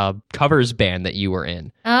 It's a covers band that you were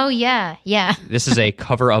in. Oh, yeah. This is a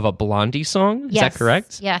cover of a Blondie song. Is that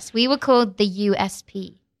correct? Yes, we were called the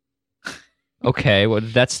USP. Okay, what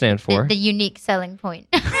did that stand for? The unique selling point.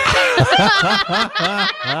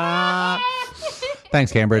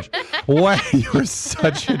 Thanks, Cambridge. Wow, you're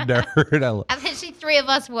such a nerd. Actually, 3 of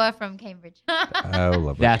us were from Cambridge. Oh,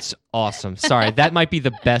 lovely. That's awesome. Sorry, that might be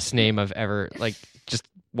the best name I've ever, just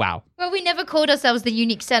wow. Well, we never called ourselves the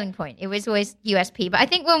unique selling point. It was always USP. But I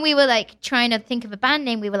think when we were trying to think of a band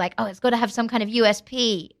name, we were like, oh, it's got to have some kind of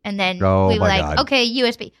USP. And then we were like, God. Okay,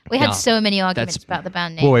 USP. We had so many arguments about the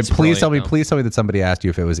band name. Wait, please tell me that somebody asked you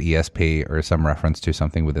if it was ESP or some reference to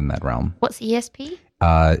something within that realm. What's ESP?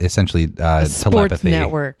 Essentially, sports telepathy.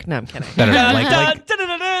 Network. No, I'm kidding.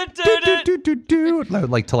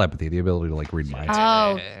 Like telepathy, the ability to read minds.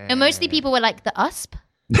 Oh, and mostly people were like the USP.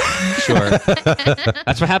 Sure.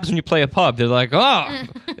 That's what happens when you play a pub. They're like, oh,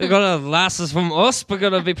 you're going to last us from us. We're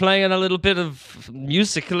going to be playing a little bit of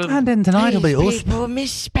music. And then tonight will be us. People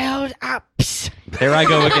misspelled ups. There I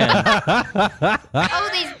go again. Oh,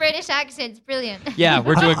 these British accents. Brilliant. Yeah,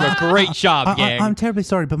 we're doing a great job, gang. I'm terribly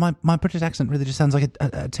sorry, but my British accent really just sounds like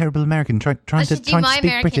a terrible American trying to speak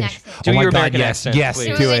British. Accent. Do your American accent. Yes,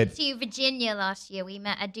 do it. We went to Virginia last year. We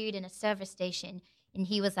met a dude in a service station, and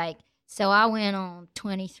he was like, so I went on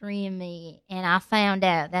 23andMe, and I found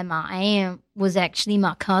out that my aunt was actually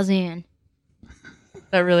my cousin.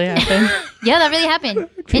 That really happened? Yeah, that really happened.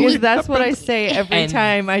 Because that's what I say every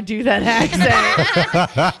time I do that accent.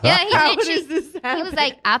 Yeah, he was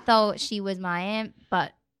like, I thought she was my aunt,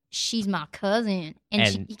 but she's my cousin.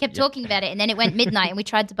 And he kept talking about it, and then it went midnight, and we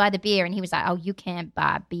tried to buy the beer, and he was like, oh, you can't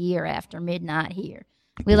buy beer after midnight here.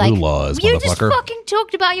 We're like, you just fucking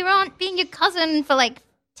talked about your aunt being your cousin for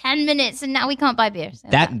 10 minutes, and now we can't buy beer. So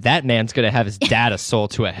that man's going to have his dad sold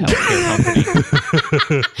to a healthcare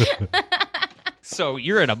company. So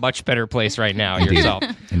you're in a much better place right now yourself.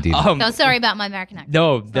 Indeed. Sorry about my American accent.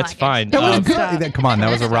 No, that's fine. That was good. Come on, that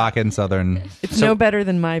was a rockin' Southern. It's no better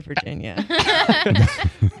than my Virginia.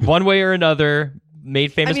 One way or another,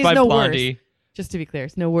 made famous by Blondie. Worse. Just to be clear,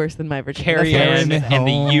 it's no worse than my Virginia. Carrie Ann and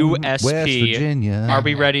the USP. West Virginia. Are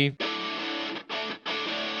we ready?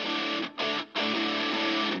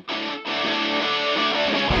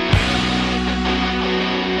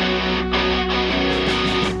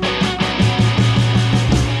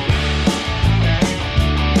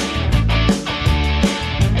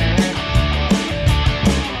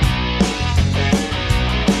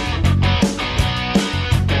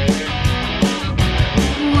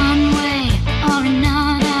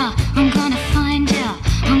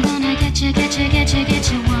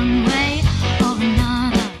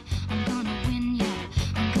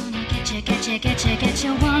 Get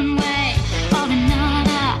you one way or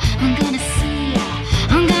another. I'm gonna see ya.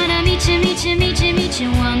 I'm gonna meet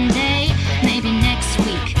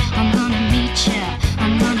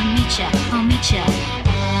meet ya.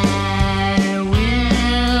 I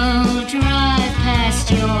will drive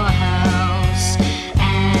past your house,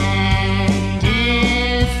 and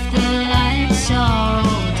if the lights are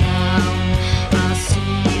all down, I'll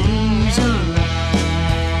see who's around.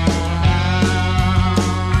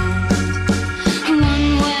 One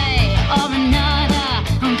way or another,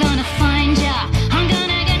 I'm gonna find ya. I'm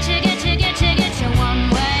gonna get ya, get ya, get ya, get ya. One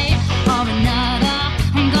way or another,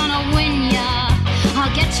 I'm gonna win ya.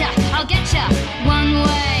 I'll get ya, I'll get ya. One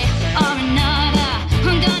way or another,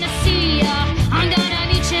 I'm gonna see ya. I'm gonna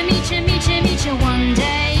meet ya, meet ya, meet ya, meet ya. One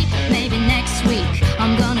day, maybe next week,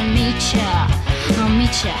 I'm gonna meet ya. I'll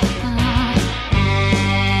meet ya.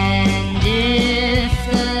 And if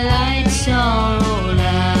the lights are all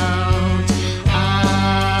out,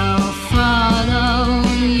 I'll follow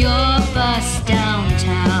your bus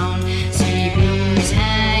downtown, see who's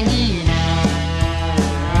hanging out.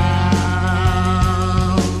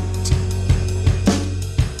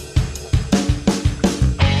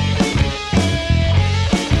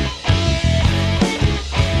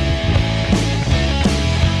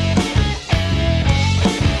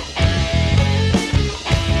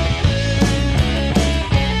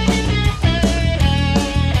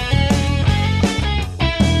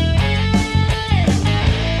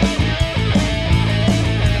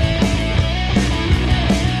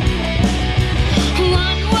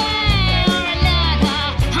 One way or another,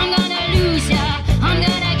 I'm gonna lose ya. I'm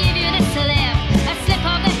gonna give you the slip, a slip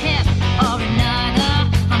of the hip. Or another,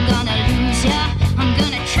 I'm gonna lose ya. I'm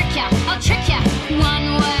gonna trick ya, I'll trick ya. One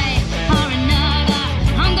way or another,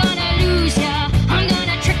 I'm gonna lose ya. I'm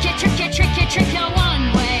gonna trick ya, trick ya, trick ya, trick ya. One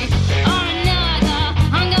way or another,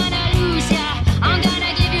 I'm gonna lose ya. I'm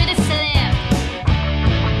gonna give you the slip.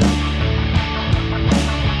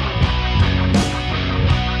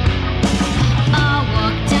 I'll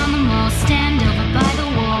walk down the mall, stand over by the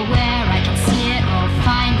wall where I can see it all,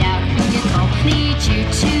 find out who you call. Lead you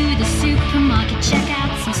to the supermarket, check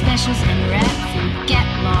out some specials and wrap food, get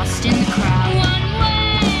lost in the crowd. One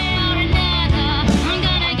way or another, I'm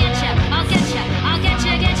gonna get ya, I'll get ya, I'll get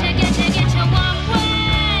ya, get ya, get ya, get ya. One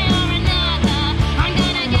way or another, I'm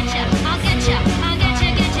gonna get ya, I'll get ya, I'll get ya,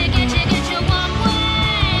 get ya, get ya, get ya. One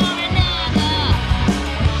way or another.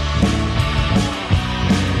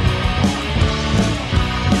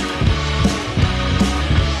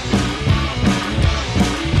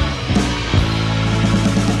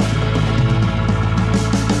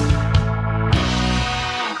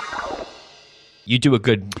 You do a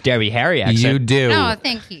good Debbie Harry accent. You do. Oh,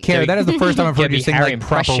 thank you. Kara, that is the first time I've heard Debbie you sing Harry like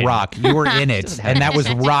proper impression. rock. You were in it, and that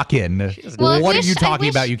was rockin'. Well, I What are wish- you I talking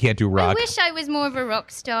wish- about? You can't do I rock. wish I was more of a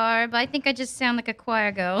rock star, but I think I just sound like a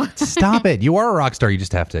choir girl. Stop it. You are a rock star. You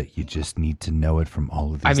just need to know it from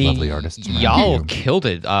all of these lovely artists. around y'all you. killed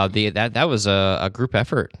it. That was a group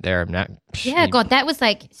effort there. Yeah, God, that was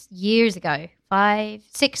like years ago.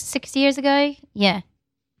 6 years ago. Yeah.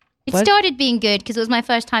 It What? started being good because it was my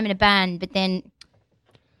first time in a band, but then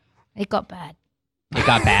it got bad. It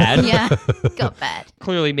got bad. Yeah, it got bad.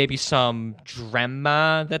 Clearly, maybe some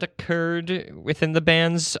drama that occurred within the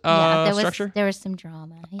band's Yeah, structure. there was some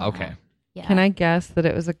drama. Yeah. Okay. Yeah. Can I guess that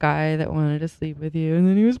it was a guy that wanted to sleep with you, and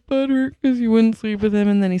then he was butthurt because you wouldn't sleep with him,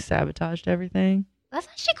 and then he sabotaged everything? That's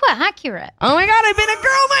actually quite accurate. Oh my God, I've been a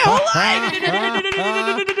girl my whole life.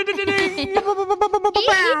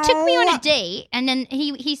 He took me on a date, and then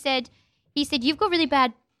he said, "You've got really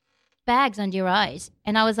bad bags under your eyes,"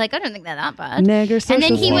 and I was like, "I don't think they're that bad." Nagger And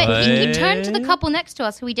then social he turned to the couple next to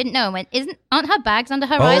us who we didn't know and went, aren't her bags under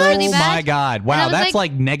her eyes really Oh bad? my God. I Wow, was that's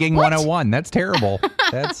like negging what? 101. That's terrible.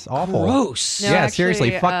 That's awful. Gross. Yeah,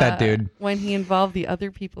 seriously, fuck that dude. When he involved the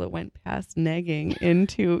other people, it went past negging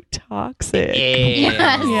into toxic.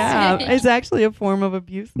 Yes. Yeah, it's actually a form of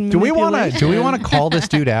abuse. And Do we want manipulation. to call this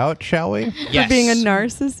dude out, shall we? Yes. For being a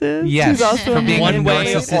narcissist? Yes. He's also For a being One a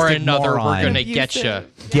way narcissistic or another, moron. we're gonna get you.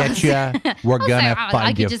 Abusive. Get ya. We're Also, gonna I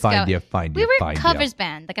find could you, just find go- you, find We you, were a find covers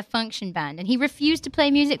band, like a function band, and he refused to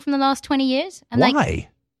play music from the last 20 years. I'm like, Why?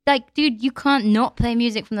 dude, you can't not play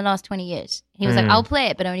music from the last 20 years. He was like, I'll play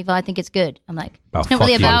it, but only if I think it's good. I'm like, Oh, it's not fuck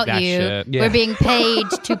really you. about That you. shit. Yeah. We're being paid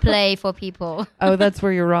to play for people. Oh, that's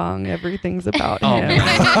where you're wrong. Everything's about Oh, him.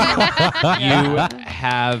 You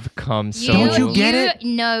have come so. Don't you get it?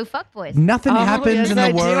 No, fuckboys. Nothing Oh, happens yes, in the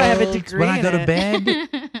I do. world I have a degree when I in go to it.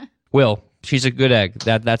 bed. Will, she's a good egg.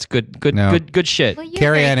 That's good. No. Good shit. Well, you're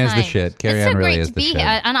Carrie very Ann is the kind. shit. Carrie It's Ann so really great is to the be shit.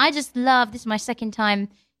 here, and I just love. This is my second time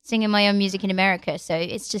singing my own music in America. So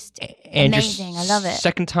it's just And amazing. I love it.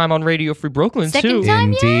 Second time on Radio Free Brooklyn, Second too.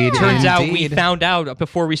 time, Indeed. yeah. Turns out we Indeed. found out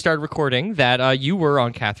before we started recording that you were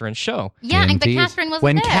on Catherine's show. Yeah, but Indeed. Catherine wasn't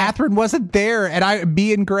when there. Catherine wasn't there, and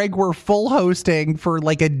me and Greg were full hosting for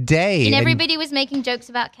like a day. And everybody was making jokes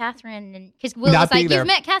about Catherine, and because Will Not was like, being there. "You've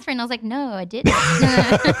met Catherine." I was like, "No, I didn't."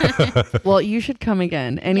 Well, you should come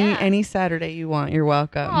again. Yeah. Any Saturday you want, you're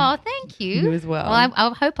welcome. Oh, thank you. You as well. Well,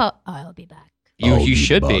 I hope I'll be back. You be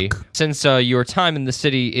should be. back. Since your time in the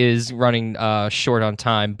city is running short on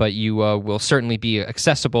time, but you will certainly be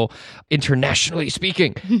accessible internationally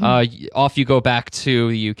speaking. Off you go back to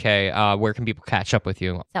the UK. Where can people catch up with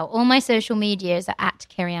you? So all my social medias are at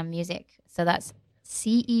Kerry-Ann Music. So that's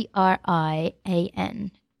CERIAN,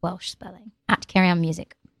 Welsh spelling, at Kerry-Ann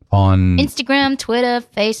Music. On Instagram, Twitter,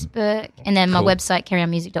 Facebook, and then my Cool. website,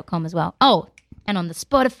 kerryanmusic.com as well. Oh, and on the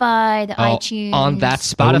Spotify, the iTunes. On that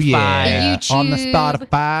Spotify. Oh, yeah. The YouTube. On the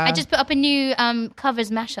Spotify. I just put up a new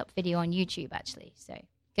covers mashup video on YouTube, actually. So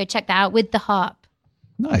go check that out with the harp.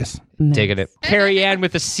 Nice. Digging it. Carrie Ann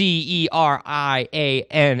with a CERIAN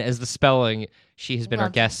as the spelling. She has been our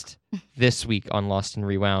Love it. guest this week on Lost and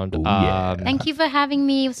Rewound. Oh, yeah. Thank you for having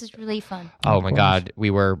me. This is really fun. Oh my God, we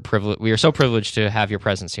were privileged. We are so privileged to have your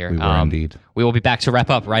presence here. We were indeed. We will be back to wrap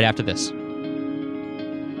up right after this.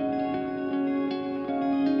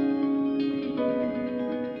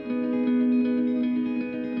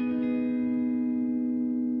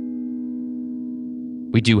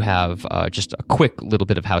 We do have just a quick little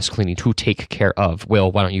bit of house cleaning to take care of.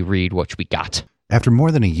 Will, why don't you read what we got? After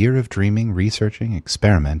more than a year of dreaming, researching,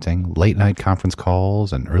 experimenting, late night conference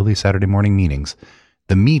calls, and early Saturday morning meetings,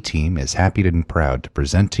 the Me team is happy and proud to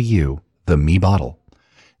present to you the Me Bottle.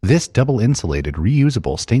 This double-insulated,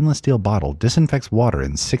 reusable stainless steel bottle disinfects water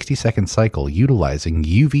in 60-second cycle utilizing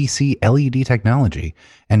UVC LED technology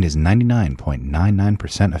and is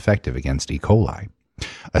 99.99% effective against E. coli.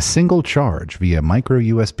 A single charge via micro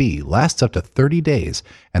USB lasts up to 30 days,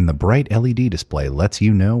 and the bright LED display lets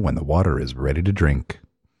you know when the water is ready to drink.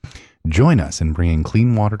 Join us in bringing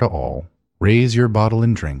clean water to all. Raise your bottle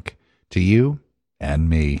and drink. To you and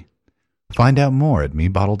me. Find out more at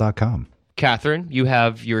mebottle.com. Catherine, you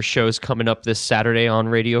have your shows coming up this Saturday on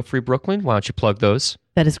Radio Free Brooklyn. Why don't you plug those?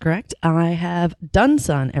 That is correct. I have Done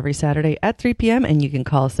Son every Saturday at 3 p.m. and you can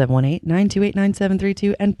call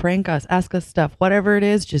 718-928-9732 and prank us, ask us stuff, whatever it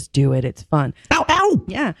is, just do it. It's fun. Ow, ow!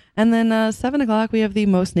 Yeah. And then 7 o'clock, we have the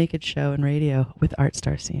Most Naked Show in radio with Art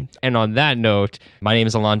Star Scene. And on that note, my name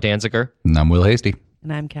is Alon Danziger, And I'm Will Hasty.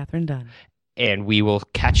 And I'm Catherine Dunn. and we will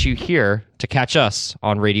catch you here to catch us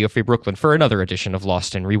on Radio Free Brooklyn for another edition of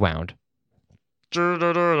Lost and Rewound.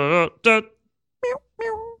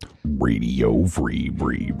 Radio Free.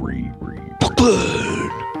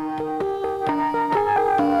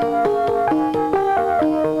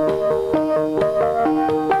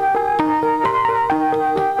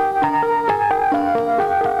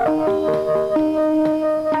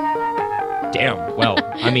 Damn. Well,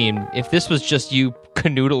 I mean, if this was just you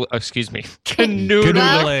canoodling.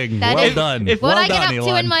 Canoodling. That Well is done. What well I get done, up to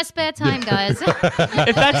Elon. in my spare time, guys.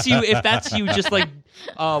 if that's you just like,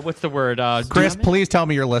 what's the word? Chris, please tell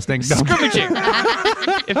me you're listening. No. Scrimmaging.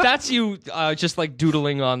 If that's you, just like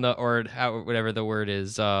doodling on the or whatever the word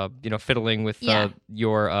is, fiddling with Yeah.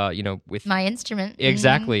 your, with My instrument.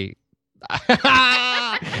 exactly.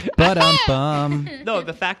 Ba-dum-bum. No,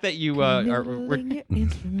 the fact that you are.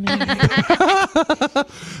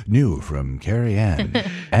 New from Carrie Ann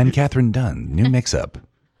and Catherine Dunn. New mix-up.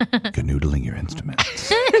 Canoodling your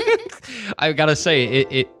instruments. I gotta say,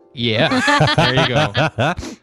 it. Yeah, there you go.